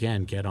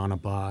 again, get on a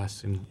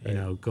bus and,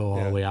 go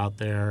all the way out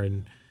there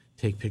and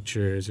take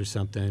pictures or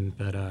something,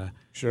 but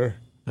sure.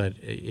 But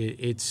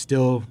it's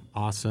still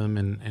awesome,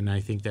 and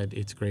I think that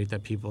it's great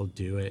that people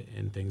do it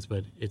and things,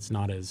 but it's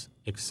not as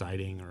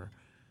exciting or,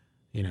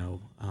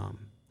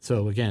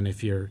 So again,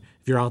 if you're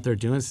out there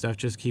doing stuff,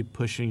 just keep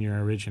pushing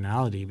your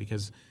originality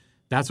because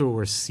that's what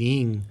we're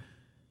seeing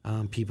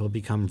people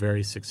become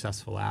very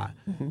successful at,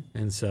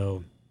 and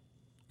so,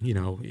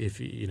 if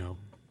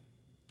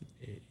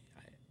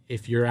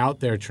you're out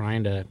there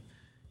trying to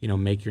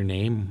make your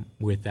name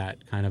with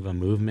that kind of a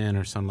movement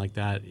or something like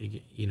that,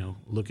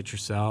 look at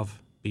yourself,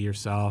 be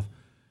yourself.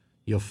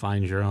 You'll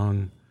find your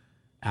own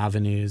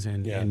avenues,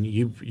 and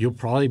you'll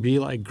probably be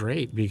like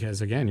great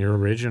because again, you're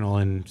original,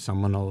 and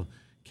someone will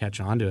catch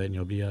on to it, and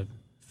you'll be a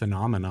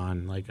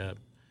phenomenon like a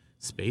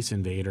Space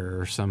Invader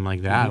or something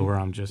like that. Where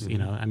I'm just,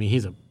 I mean,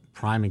 he's a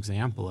prime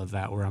example of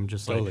that. Where I'm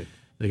just like,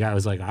 the guy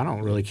was like, I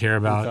don't really care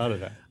about.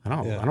 I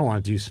don't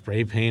want to do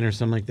spray paint or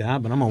something like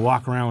that, but I'm gonna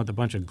walk around with a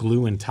bunch of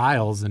glue and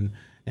tiles and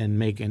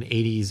make an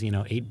 80s,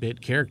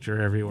 8-bit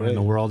character everywhere in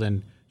the world.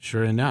 And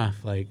sure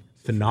enough, like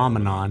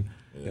phenomenon,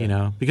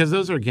 because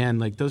those are, again,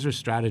 like those are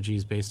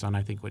strategies based on,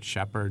 I think, what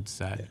Shepard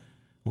said,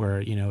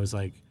 where, it was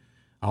like,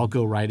 I'll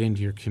go right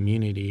into your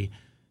community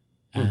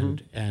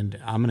and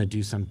I'm going to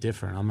do something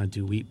different. I'm going to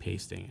do wheat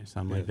pasting or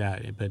something like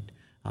that.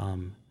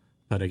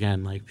 But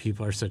again, like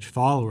people are such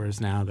followers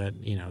now that,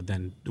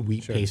 then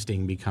wheat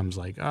pasting becomes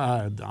like,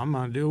 I'm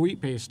going to do a wheat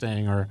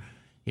pasting or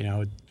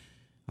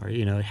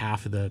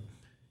half of the,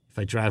 if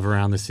I drive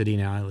around the city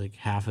now, like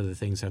half of the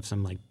things have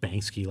some like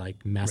Banksy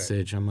like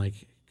message. I'm like,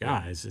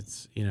 guys,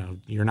 it's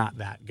you're not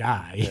that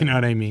guy. You know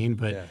what I mean?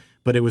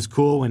 But it was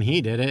cool when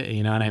he did it.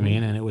 You know what I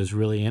mean? And it was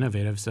really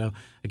innovative. So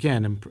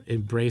again,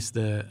 embrace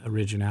the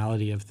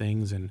originality of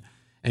things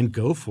and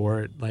go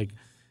for it. Like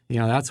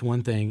that's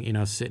one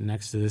thing. Sitting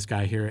next to this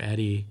guy here,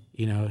 Eddie.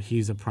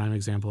 He's a prime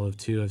example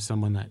of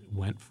someone that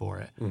went for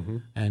it.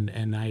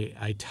 And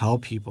I tell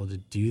people to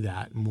do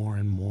that more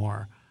and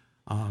more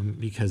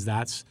because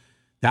that's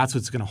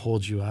what's going to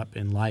hold you up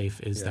in life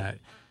is that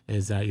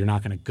you're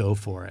not going to go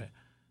for it.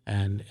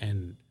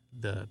 And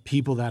the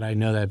people that I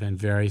know that have been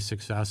very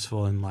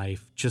successful in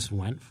life just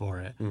went for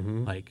it.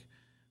 Like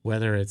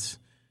whether it's,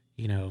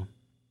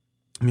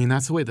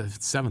 that's the way the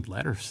Seventh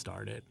Letter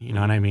started. You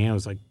know what I mean? It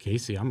was like,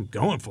 Casey, I'm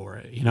going for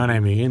it. You know what I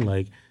mean?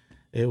 Like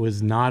it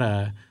was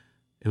not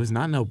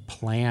no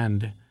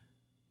planned,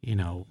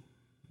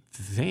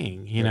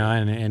 thing,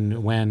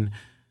 and when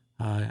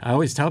I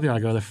always tell people, I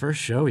go, the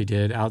first show we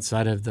did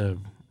outside of the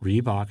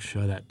Reebok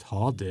show that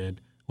Tall did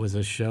was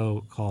a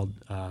show called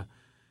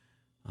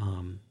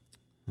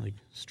like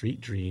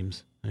Street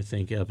Dreams, I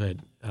think, up at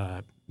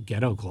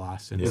Ghetto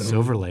Gloss in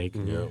Silver Lake.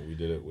 Yeah, we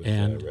did it with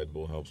Red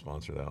Bull helped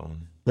sponsor that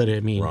one. But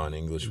I mean, Ron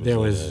English was there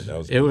was that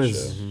was it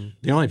was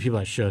the only people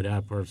that showed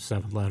up were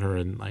Seventh Letter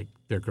and like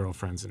their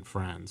girlfriends and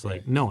friends.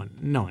 Like no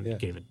one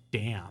gave a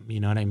damn. You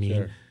know what I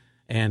mean?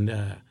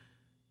 And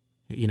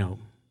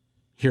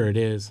here it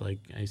is. Like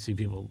I see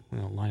people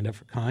lined up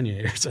for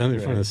Kanye or something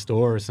from the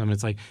store or something.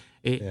 It's like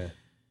that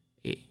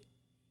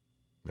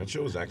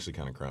show was actually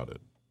kind of crowded,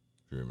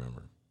 if you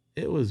remember.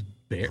 It was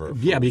For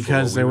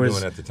because what we were there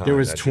doing at the time,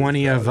 was that shit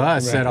 20 was of crowded.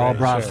 us that all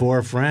brought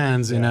 4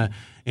 friends in a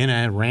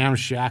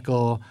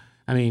ramshackle.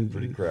 I mean,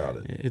 pretty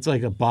crowded. It's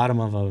like a bottom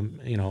of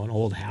an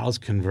old house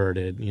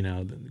converted,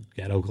 the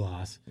ghetto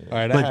gloss. All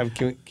right,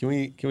 can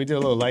we do a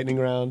little lightning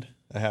round?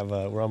 I have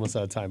we're almost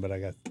out of time, but I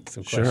got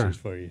some questions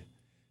for you.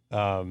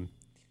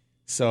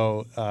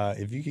 So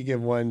if you could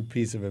give one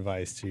piece of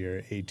advice to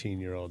your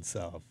 18-year-old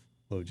self,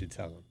 what would you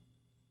tell him?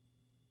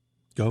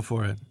 Go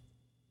for it.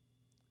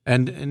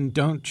 And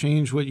don't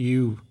change what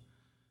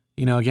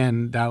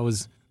again, that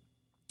was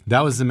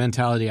the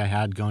mentality I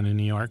had going to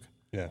New York.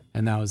 Yeah.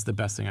 And that was the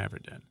best thing I ever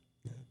did.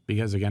 Yeah.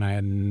 Because again, I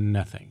had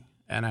nothing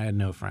and I had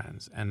no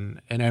friends and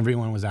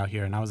everyone was out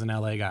here and I was an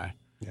LA guy.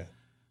 Yeah.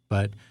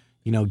 But,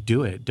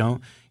 do it.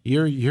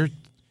 You're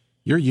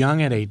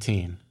young at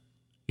 18.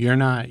 You're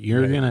not,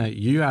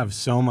 you have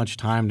so much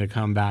time to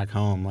come back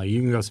home. Like you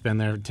can go spend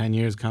there 10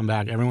 years, come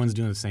back. Everyone's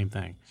doing the same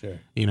thing. Sure.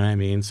 You know what I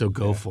mean? So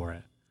go for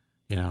it.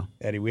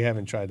 Eddie, we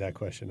haven't tried that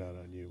question out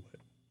on you.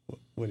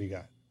 What do you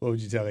got? What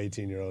would you tell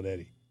 18-year-old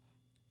Eddie?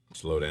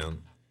 Slow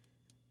down.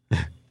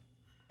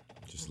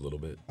 Just a little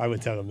bit. I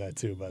would tell him that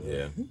too, by the way.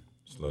 Yeah.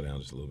 Slow down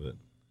just a little bit.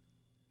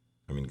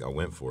 I mean, I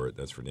went for it.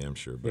 That's for damn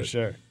sure. But for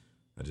sure.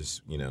 I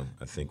just,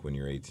 I think when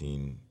you're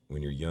 18,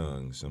 when you're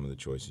young, some of the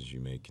choices you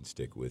make can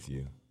stick with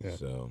you. Yeah.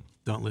 So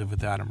don't live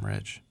with Adam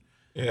Rich.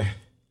 Yeah.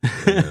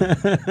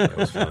 That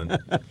was fun.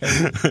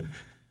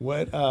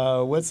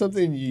 What's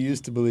something you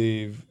used to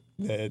believe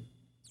that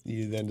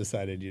you then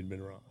decided you'd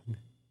been wrong?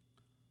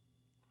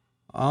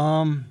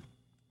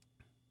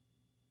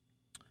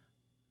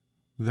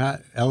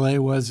 That LA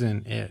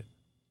wasn't it.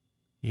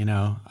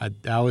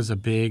 That was a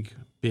big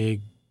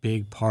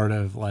part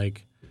of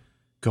like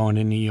going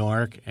to New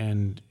York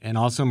and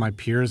also my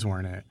peers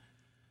weren't it.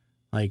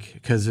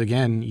 Like, cause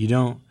again,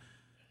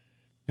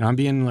 I'm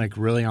being like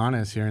really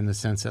honest here in the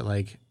sense that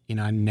like,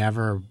 I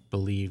never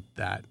believed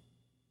that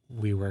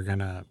we were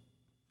gonna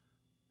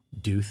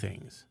do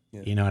things.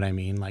 Yeah. You know what I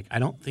mean? Like, I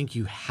don't think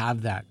you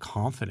have that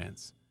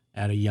confidence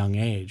at a young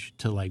age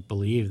to like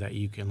believe that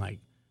you can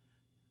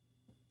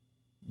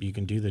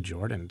do the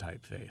Jordan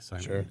type face. I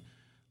mean,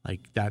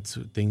 like that's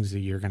things that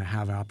you're going to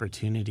have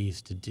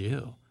opportunities to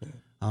do.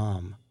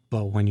 Yeah.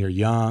 But when you're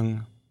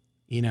young,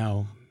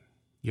 you're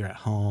at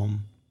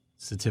home.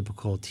 It's the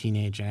typical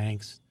teenage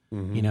angst.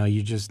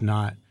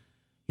 Mm-hmm.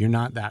 You're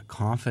not that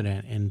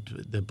confident in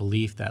the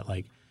belief that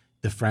like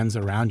the friends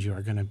around you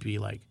are going to be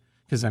like,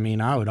 because, I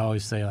mean, I would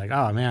always say, like,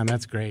 oh, man,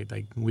 that's great.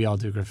 Like, we all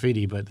do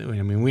graffiti, but, I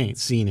mean, we ain't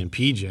seen in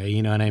PJ,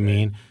 you know what I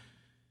mean?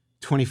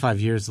 25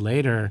 years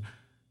later,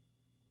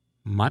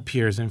 my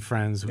peers and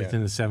friends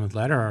within the seventh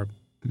letter are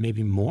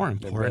maybe more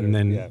important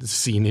than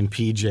seen in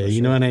PJ,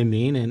 you know what I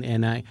mean?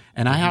 And I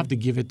have to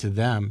give it to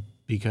them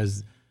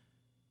because,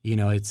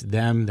 it's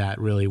them that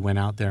really went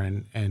out there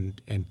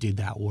and did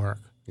that work.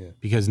 Yeah.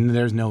 Because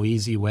there's no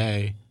easy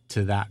way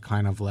to that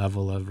kind of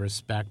level of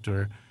respect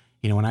or –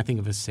 when I think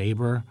of a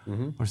Saber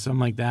or something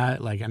like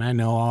that, like, and I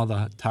know all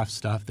the tough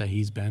stuff that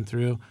he's been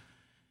through,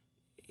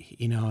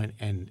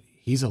 and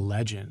he's a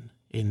legend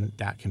in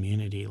that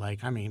community.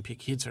 Like, I mean,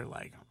 kids are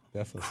like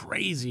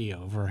crazy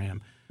over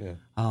him. Yeah.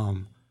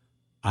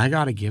 I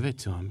got to give it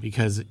to him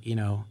because,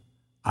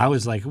 I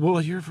was like,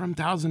 well, you're from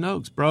Thousand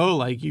Oaks, bro.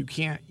 Like, you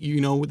can't,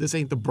 this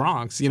ain't the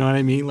Bronx. You know what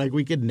I mean? Like,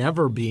 we could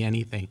never be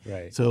anything.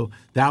 Right. So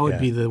that would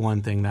be the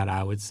one thing that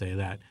I would say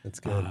that's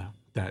good.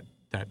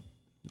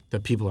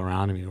 The people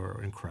around me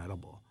were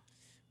incredible.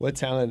 What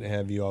talent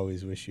have you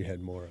always wished you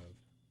had more of?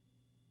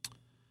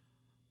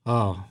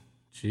 Oh,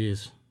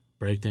 geez.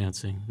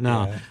 Breakdancing.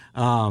 No.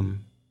 Yeah.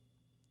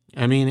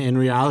 I mean, in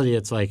reality,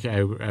 it's like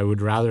I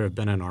would rather have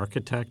been an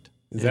architect.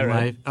 Is that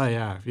right? Oh,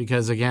 yeah.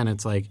 Because, again,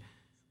 it's like...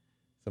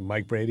 Some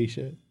Mike Brady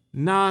shit?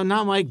 No,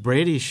 not Mike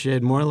Brady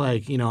shit. More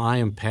like, I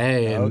Am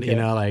Pei and,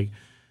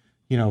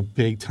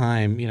 big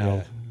time,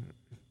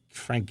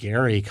 Frank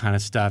Gehry kind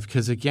of stuff.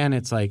 Because, again,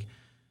 it's like...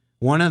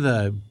 One of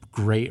the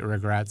great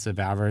regrets of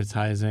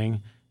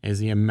advertising is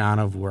the amount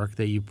of work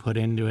that you put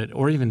into it,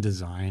 or even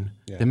design.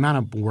 Yeah. The amount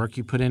of work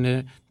you put into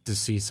it to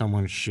see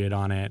someone shit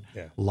on it,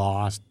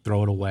 lost,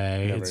 throw it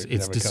away.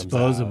 It's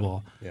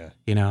disposable. Yeah.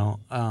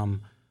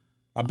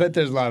 I bet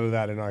there's a lot of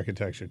that in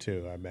architecture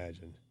too, I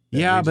imagine.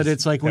 Yeah, but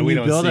it's like when you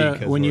build a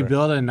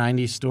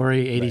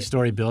 90-story,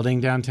 80-story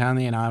building downtown,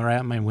 and right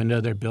out my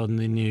window, they're building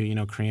the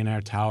new, Korean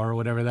Air Tower or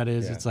whatever that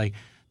is. Yeah. It's like,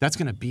 that's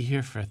going to be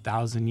here for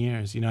 1,000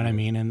 years. You know what I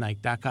mean? And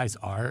like that guy's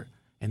art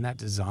and that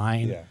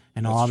design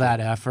and all that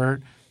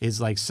effort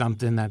is like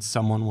something that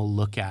someone will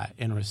look at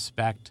and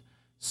respect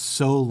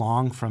so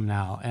long from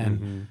now.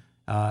 And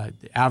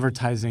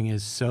advertising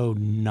is so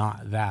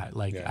not that.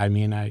 Like, I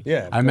mean, I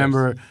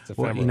remember,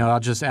 I'll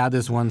just add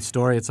this one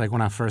story. It's like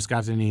when I first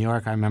got to New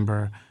York, I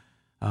remember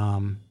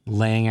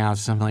laying out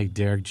something like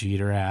Derek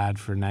Jeter ad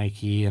for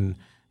Nike, and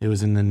it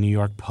was in the New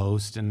York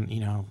Post, and,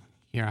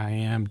 here I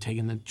am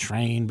taking the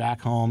train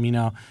back home,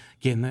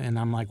 and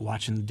I'm like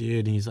watching the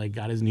dude, and he's like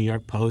got his New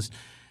York Post,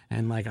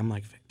 and like I'm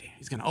like, damn,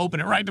 he's gonna open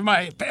it right to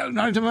my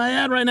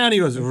ad right now. And he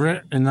goes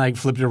and like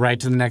flipped it right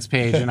to the next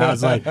page, and I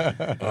was like,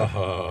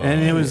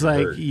 and it was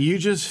like you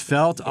just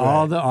felt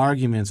all the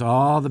arguments,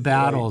 all the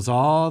battles,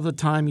 all the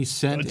time you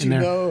spent in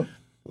there.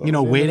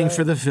 Waiting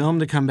for the film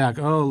to come back.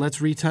 Oh,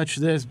 let's retouch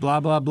this, blah,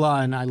 blah, blah.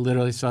 And I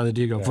literally saw the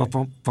dude go, fum,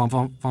 fum, fum,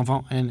 fum, fum,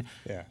 fum. And,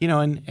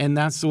 and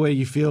that's the way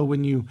you feel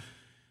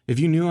if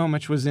you knew how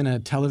much was in a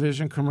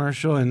television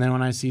commercial, and then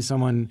when I see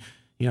someone,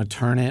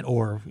 turn it,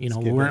 or,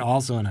 we're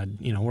also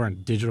we're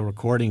in digital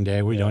recording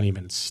day. We don't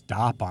even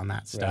stop on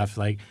that stuff.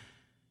 Right. Like,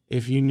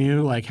 if you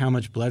knew, like, how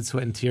much blood,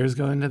 sweat, and tears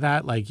go into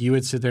that, like, you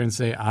would sit there and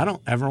say, I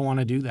don't ever want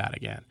to do that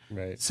again.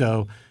 Right.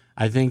 So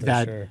I think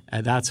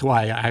that's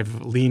why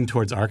I've leaned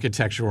towards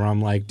architecture, where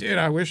I'm like, dude,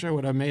 I wish I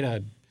would have made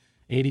a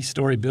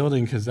 80-story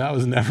building, because that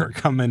was never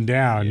coming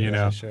down,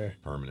 Sure.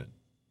 Permanent.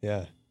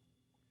 Yeah.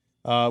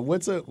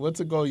 What's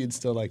a goal you'd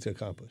still like to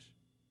accomplish?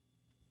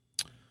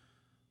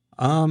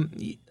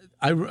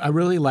 I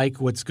really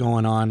like what's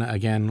going on,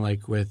 again,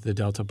 like with the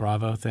Delta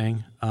Bravo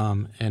thing.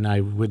 And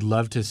I would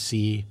love to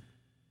see,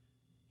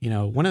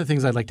 one of the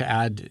things I'd like to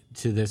add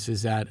to this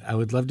is that I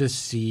would love to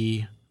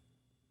see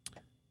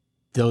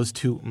those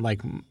two,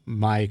 like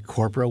my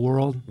corporate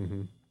world,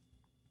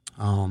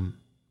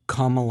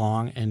 come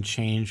along and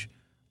change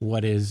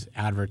what is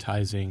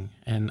advertising.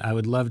 And I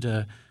would love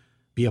to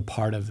be a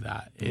part of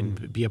that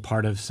and be a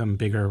part of some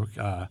bigger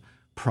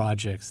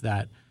projects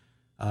that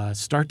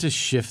start to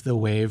shift the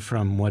wave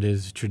from what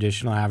is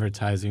traditional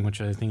advertising, which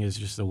I think is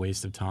just a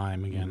waste of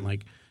time. Again,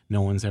 like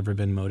no one's ever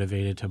been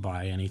motivated to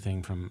buy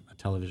anything from a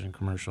television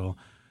commercial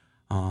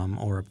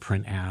or a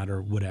print ad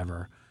or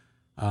whatever.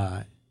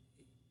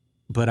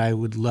 But I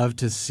would love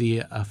to see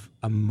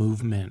a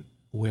movement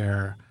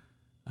where,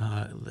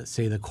 let's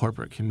say, the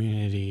corporate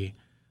community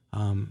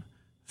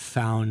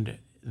found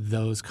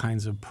those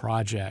kinds of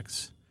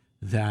projects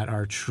that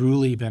are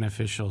truly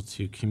beneficial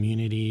to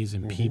communities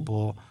and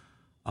people,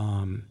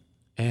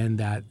 and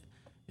that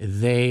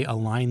they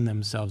align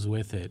themselves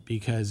with it.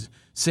 Because,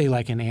 say,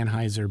 like an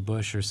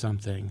Anheuser-Busch or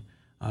something,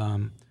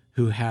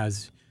 who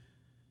has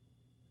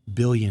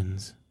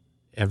billions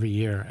every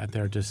year at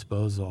their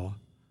disposal,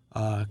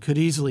 could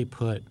easily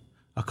put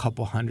a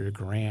couple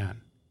 $100,000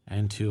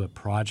 into a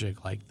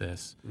project like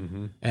this,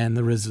 and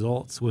the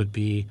results would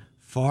be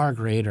far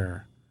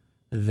greater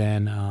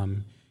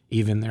than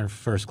even their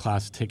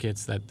first-class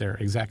tickets that their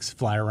execs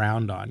fly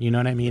around on. You know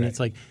what I mean? Right. It's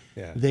like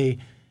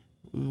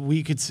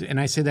we could, and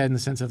I say that in the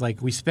sense of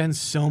like we spend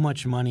so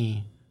much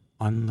money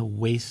on the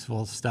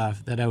wasteful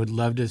stuff that I would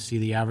love to see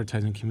the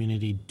advertising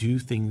community do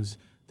things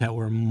that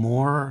were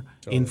more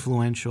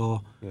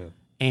influential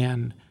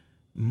and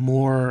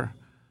more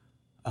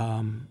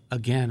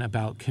again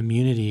about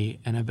community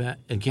and about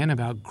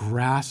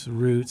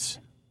grassroots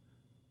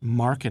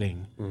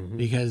marketing,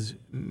 because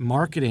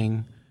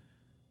marketing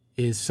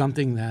is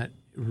something that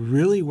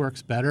really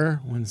works better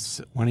when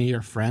one of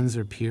your friends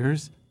or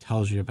peers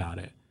tells you about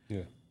it.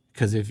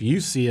 Because if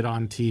you see it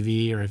on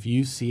TV or if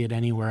you see it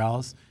anywhere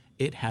else,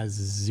 it has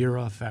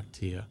zero effect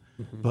to you.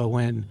 But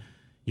when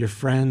your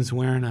friend's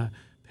wearing a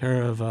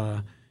pair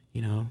of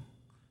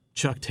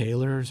Chuck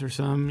Taylors or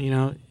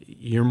something,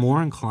 you're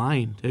more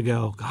inclined to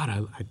go, God,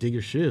 I dig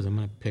your shoes. I'm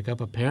going to pick up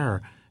a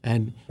pair.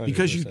 And 100%.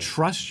 Because you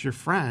trust your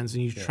friends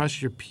and you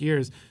trust your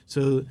peers.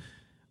 So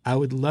I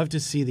would love to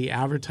see the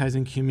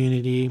advertising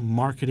community,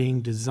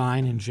 marketing,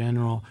 design in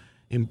general,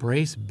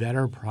 embrace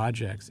better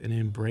projects and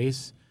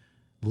embrace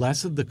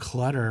less of the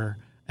clutter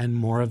and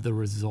more of the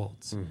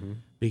results.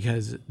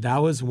 Because that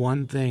was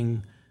one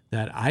thing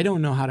that I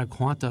don't know how to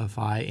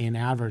quantify in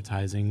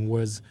advertising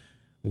was,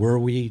 were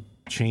we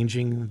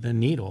changing the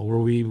needle? Were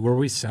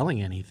we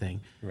selling anything?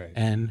 Right.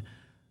 And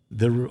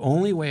the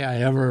only way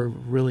I ever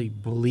really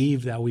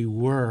believed that we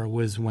were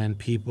was when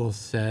people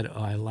said,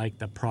 oh, I like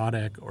the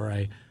product, or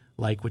I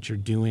like what you're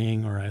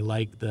doing, or I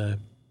like the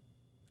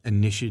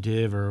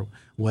initiative, or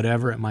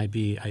whatever it might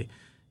be.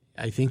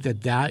 I think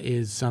that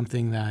is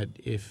something that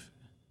if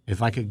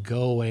I could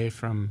go away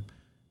from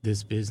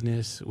this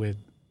business with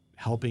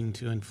helping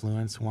to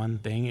influence one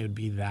thing, it would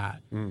be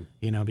that,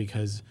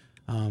 because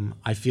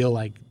I feel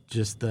like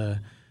just the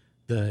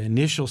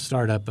initial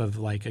startup of,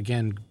 like,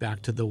 again,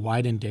 back to the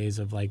Wyden days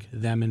of like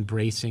them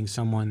embracing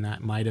someone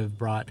that might have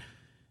brought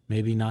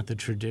maybe not the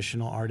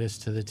traditional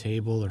artist to the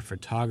table or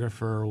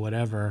photographer or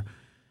whatever.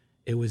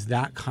 It was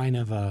that kind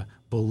of a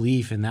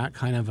belief and that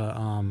kind of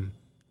a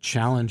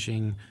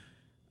challenging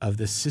of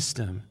the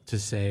system to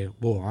say,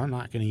 well, I'm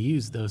not going to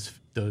use those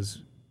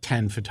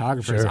 10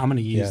 photographers. I'm going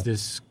to use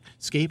this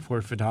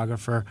skateboard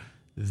photographer.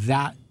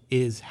 That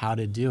is how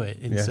to do it.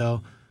 And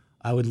so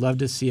I would love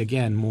to see,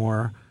 again,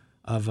 more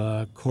of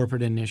a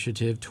corporate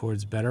initiative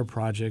towards better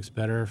projects,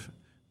 better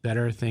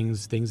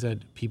things that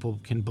people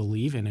can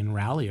believe in and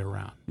rally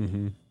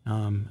around.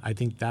 I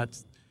think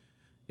that's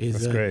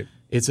great.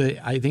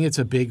 I think it's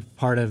a big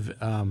part of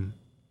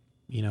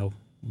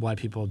why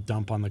people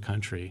dump on the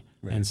country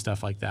and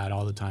stuff like that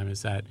all the time,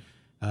 is that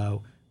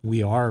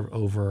we are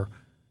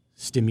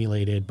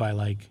overstimulated by,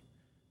 like,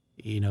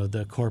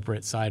 the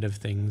corporate side of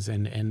things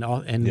and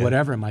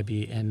whatever it might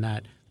be, and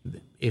that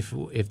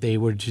if they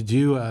were to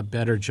do a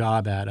better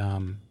job at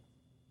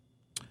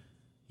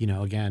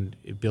again,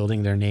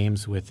 building their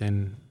names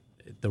within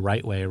the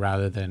right way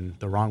rather than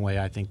the wrong way,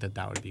 I think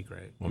that would be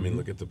great. Well, I mean,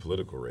 look at the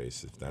political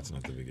race. If that's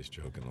not the biggest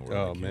joke in the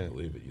world, I can't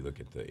believe it. You look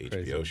at the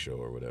HBO show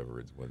or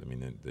whatever.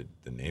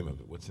 The name of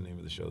it. What's the name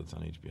of the show that's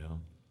on HBO?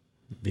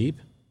 Veep?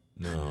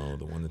 No,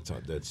 the one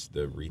that's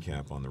the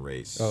recap on the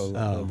race.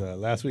 The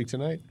Last Week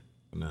Tonight?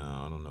 No,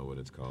 I don't know what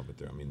it's called, but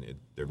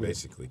they're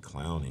basically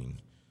clowning.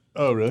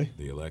 Oh, really?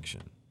 The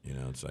election.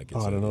 It's like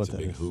I don't know it's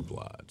what a that big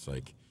hoopla. It's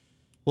like.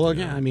 Well,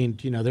 again, I mean,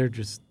 they're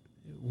just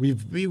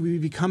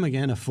we've become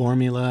again a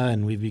formula,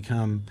 and we've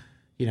become,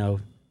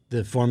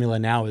 the formula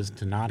now is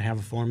to not have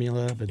a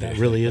formula, but that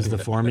really is the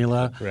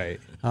formula,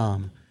 right?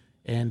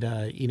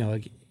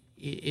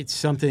 It's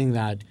something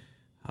that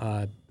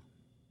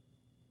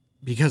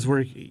because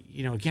we're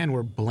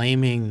we're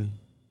blaming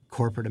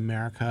corporate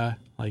America,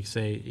 like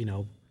say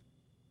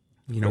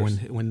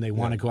when they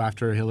want to go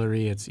after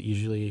Hillary, it's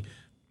usually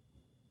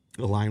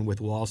aligned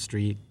with Wall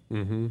Street,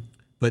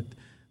 but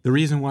the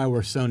reason why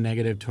we're so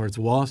negative towards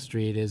Wall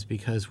Street is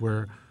because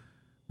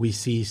we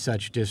see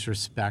such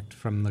disrespect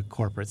from the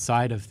corporate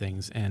side of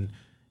things. And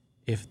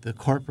if the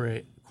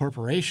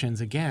corporations,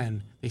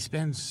 again, they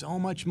spend so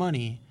much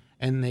money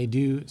and they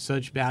do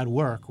such bad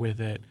work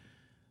with it,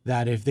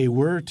 that if they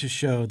were to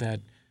show that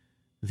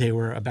they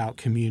were about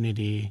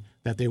community,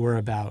 that they were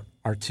about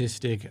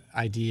artistic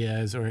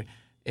ideas,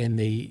 and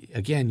they,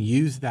 again,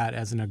 use that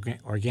as an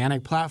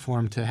organic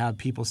platform to have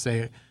people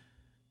say,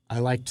 I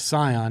liked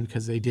Scion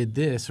because they did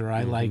this, or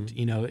I liked,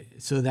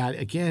 so that,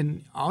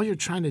 again, all you're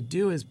trying to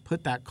do is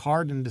put that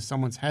card into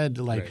someone's head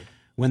to,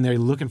 when they're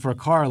looking for a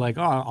car, like,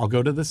 oh, I'll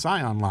go to the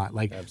Scion lot.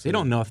 Like, Absolutely. They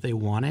don't know if they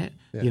want it,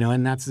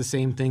 and that's the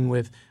same thing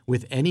with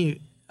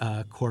any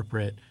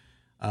corporate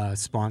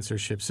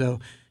sponsorship. So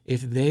if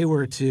they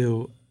were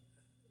to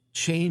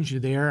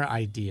change their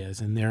ideas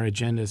and their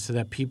agendas so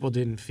that people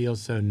didn't feel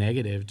so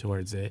negative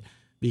towards it,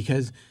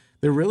 because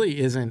there really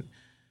isn't,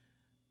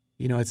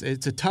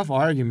 it's a tough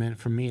argument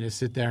for me to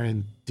sit there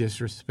and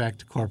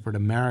disrespect corporate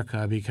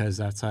America because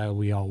that's how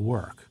we all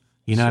work.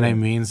 You know what I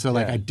mean? So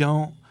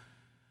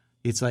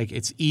it's like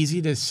it's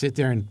easy to sit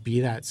there and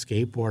be that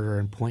skateboarder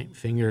and point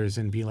fingers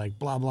and be like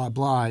blah blah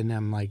blah, and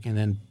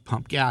then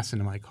pump gas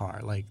into my car.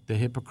 Like the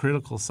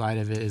hypocritical side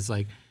of it is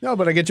like, no,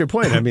 but I get your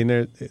point. I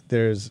mean,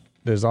 there's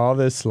all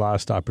this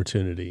lost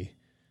opportunity,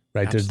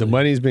 right? The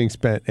money's being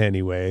spent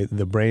anyway.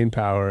 The brain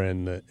power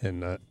and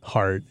the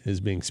heart is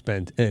being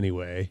spent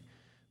anyway.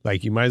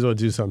 Like, you might as well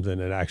do something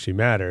that actually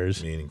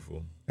matters.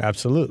 Meaningful.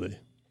 Absolutely.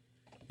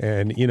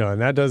 And,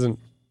 and that doesn't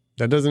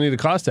need to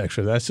cost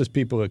extra. That's just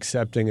people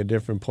accepting a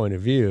different point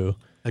of view.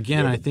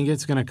 Again, I think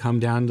it's going to come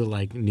down to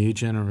like new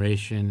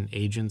generation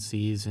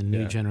agencies and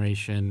new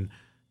generation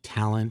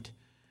talent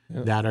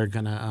that are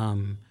going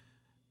to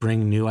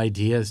bring new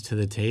ideas to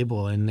the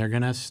table. And they're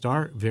going to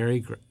start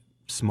very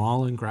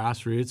small and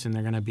grassroots, and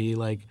they're going to be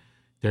like,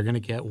 they're going to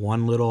get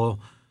one little,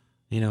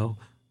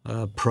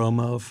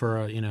 promo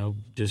for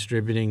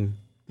distributing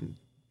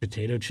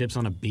potato chips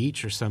on a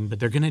beach or something, but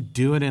they're going to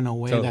do it in a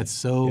way that's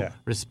so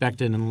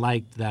respected and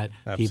liked that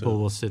people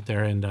will sit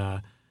there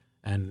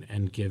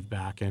and give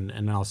back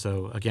and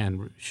also,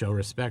 again, show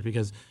respect,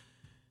 because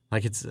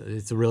like it's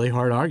a really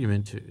hard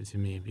argument to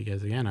me,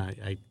 because again,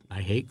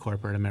 I hate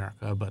corporate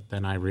America, but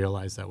then I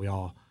realize that we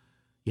all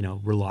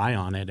rely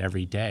on it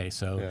every day.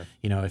 So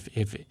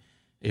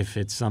if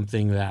it's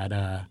something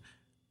that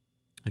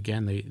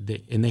again,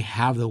 they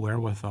have the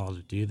wherewithal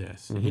to do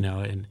this,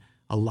 and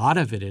a lot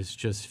of it is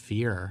just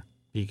fear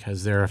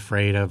because they're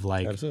afraid of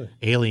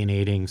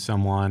alienating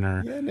someone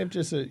or. Yeah, and if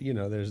just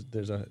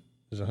there's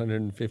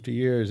 150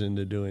 years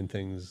into doing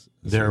things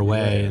their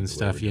way and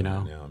stuff,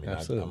 Now. I mean,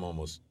 I'm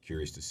almost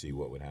curious to see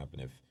what would happen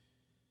if.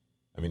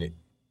 I mean,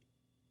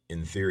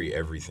 in theory,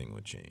 everything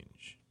would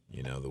change.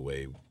 The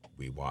way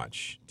we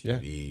watch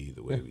TV,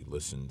 the way we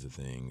listen to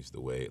things,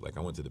 the way I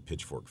went to the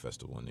Pitchfork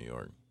Festival in New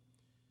York.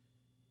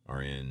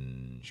 Or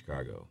in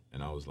Chicago,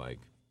 and I was like,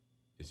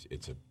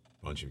 it's a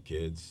bunch of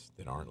kids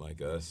that aren't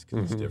like us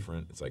because it's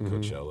different. It's like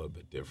Coachella,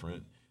 but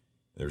different.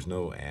 There's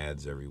no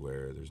ads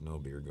everywhere. There's no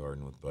beer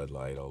garden with Bud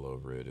Light all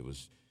over it. It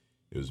was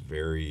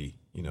very,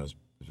 it was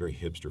a very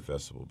hipster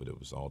festival, but it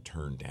was all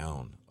turned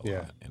down a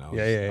lot, and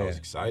I was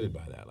excited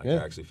by that.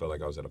 I actually felt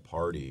like I was at a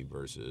party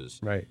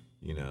versus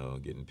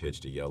getting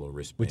pitched a yellow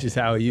wristband, which is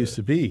how it used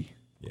to be.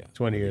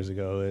 20 years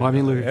ago. Well, I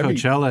mean, look at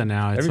Coachella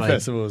now. It's every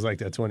festival was like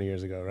that 20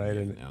 years ago, right?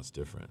 And now it's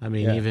different. I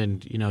mean,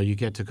 even, you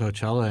get to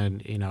Coachella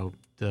and,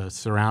 the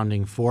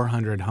surrounding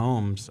 400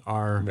 homes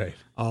are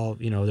all,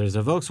 there's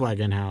a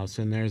Volkswagen house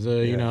and there's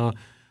a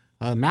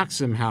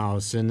Maxim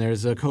house and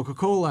there's a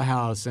Coca-Cola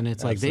house. And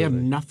it's like they have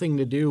nothing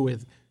to do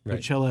with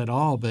Coachella at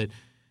all. But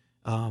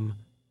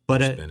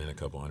But spending a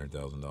couple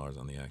 $100,000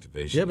 on the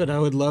activation. yeah, but I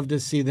would love to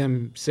see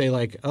them say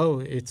like, oh,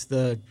 it's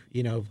the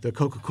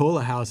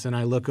Coca-Cola house, and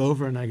I look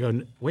over and I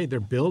go, wait, they're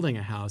building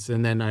a house,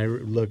 and then I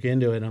look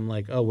into it, and I'm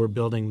like, oh, we're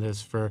building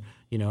this for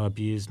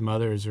abused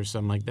mothers or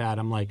something like that.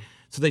 I'm like,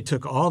 so they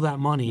took all that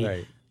money,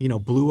 Right.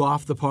 Blew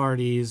off the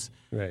parties,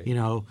 Right.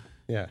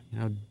 Yeah.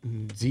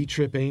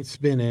 Z-Trip ain't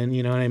spinning,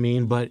 you know what I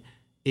mean? But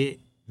it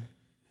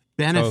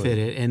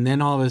benefited, and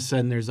then all of a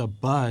sudden there's a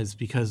buzz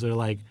because they're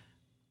like,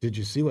 did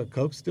you see what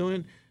Coke's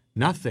doing?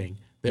 Nothing.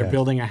 They're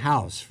building a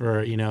house for,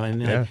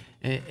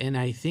 and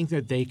I think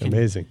that they can.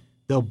 Amazing.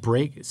 They'll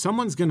break.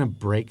 Someone's going to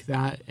break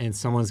that, and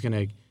someone's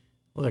going to,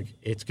 look,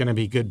 it's going to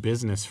be good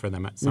business for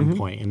them at some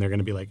point, and they're going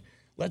to be like,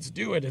 let's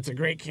do it. It's a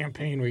great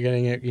campaign. We're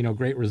getting,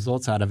 great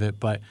results out of it.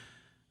 But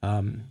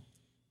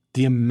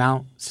the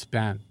amount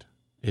spent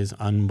is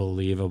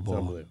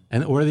unbelievable.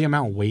 Or the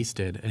amount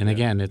wasted. And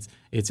again,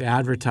 it's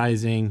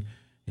advertising.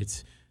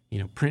 It's,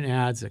 print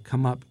ads that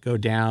come up, go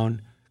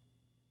down.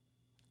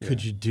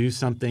 Could you do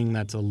something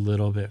that's a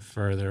little bit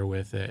further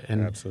with it?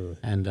 And, absolutely.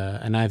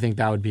 And I think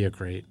that would be a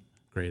great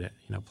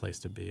place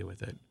to be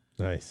with it.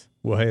 Nice.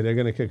 Well, hey, they're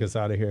going to kick us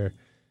out of here.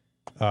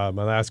 My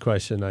last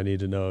question, I need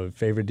to know,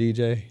 favorite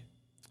DJ?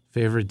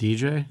 Favorite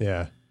DJ?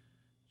 Yeah.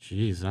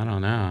 Jeez, I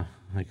don't know.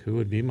 Like, who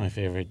would be my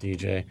favorite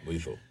DJ?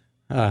 Lethal.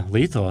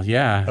 Lethal,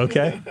 yeah.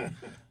 Okay.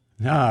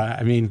 No,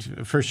 I mean,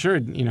 for sure,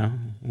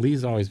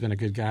 Lee's always been a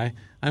good guy.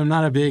 I'm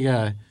not a big,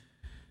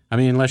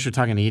 unless you're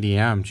talking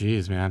EDM,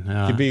 geez, man.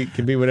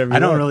 Can be whatever you I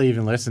don't want. really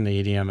even listen to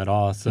EDM at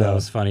all, so it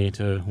was funny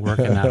to work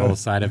in that whole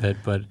side of it.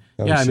 But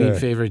sure.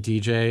 Favorite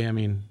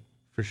DJ,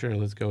 for sure,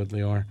 let's go with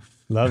Lior.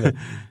 Love it.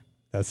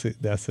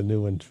 That's a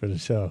new one for the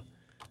show.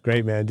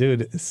 Great, man.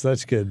 Dude, it's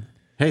such good.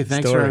 Hey,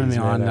 thanks for having me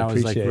man. on. That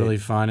was really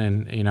it. fun,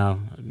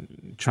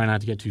 and try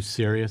not to get too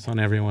serious on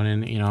everyone,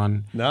 and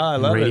on I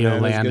love Radio it,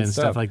 man. Land Good and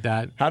stuff like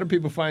that. How do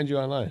people find you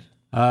online?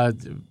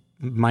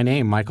 My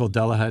name,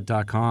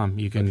 MichaelDelahutt.com.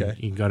 You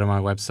can go to my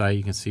website.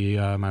 You can see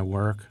my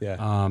work.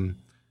 Yeah.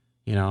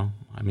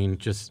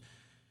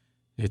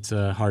 It's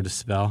hard to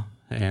spell,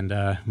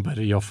 and but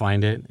you'll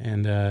find it.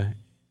 And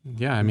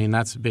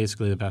that's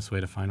basically the best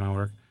way to find my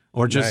work.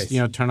 Or just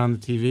turn on the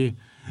TV.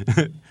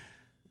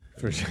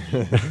 For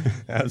sure.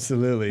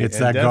 Absolutely. It's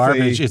that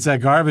garbage. It's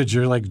that garbage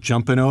you're like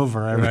jumping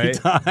over every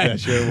time.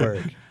 That's your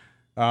work.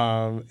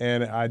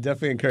 And I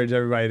definitely encourage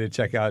everybody to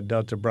check out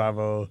Delta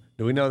Bravo.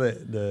 Do we know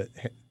the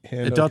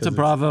handle? Delta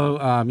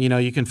Bravo,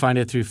 you can find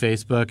it through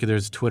Facebook.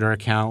 There's a Twitter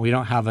account. We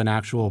don't have an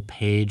actual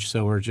page,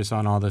 so we're just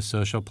on all the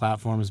social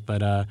platforms.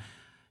 But,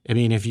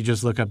 if you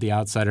just look up The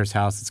Outsider's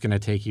House, it's going to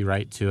take you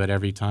right to it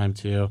every time,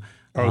 too.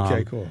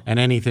 Okay, cool. And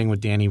anything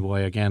with Danny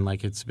Boy, again,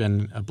 like it's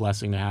been a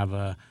blessing to have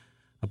a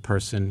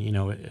person,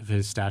 of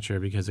his stature,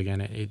 because,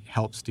 again, it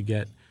helps to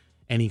get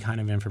any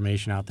kind of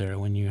information out there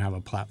when you have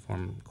a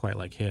platform quite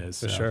like his.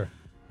 For sure.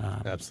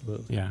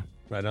 Absolutely. Yeah.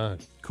 Right on.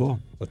 Cool.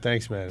 Well,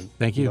 thanks, man.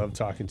 Thank you. Love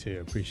talking to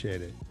you.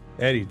 Appreciate it.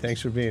 Eddie,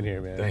 thanks for being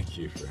here, man. Thank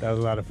you. That was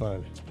a lot of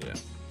fun. Yeah.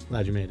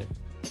 Glad you made it.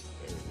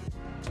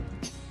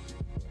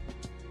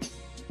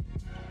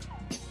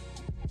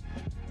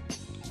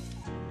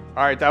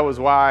 All right, that was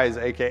Wise,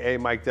 a.k.a.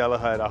 Mike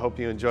Delahutt. I hope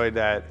you enjoyed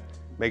that.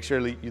 Make sure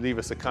you leave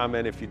us a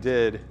comment if you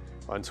did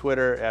on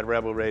Twitter at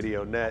Rebel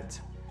Radio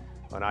Net,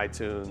 on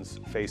iTunes,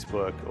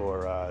 Facebook,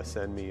 or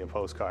send me a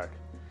postcard.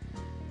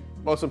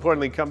 Most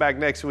importantly, come back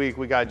next week.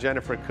 We got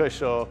Jennifer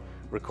Kushel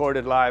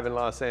recorded live in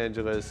Los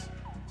Angeles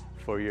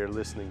for your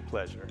listening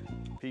pleasure.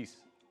 Peace.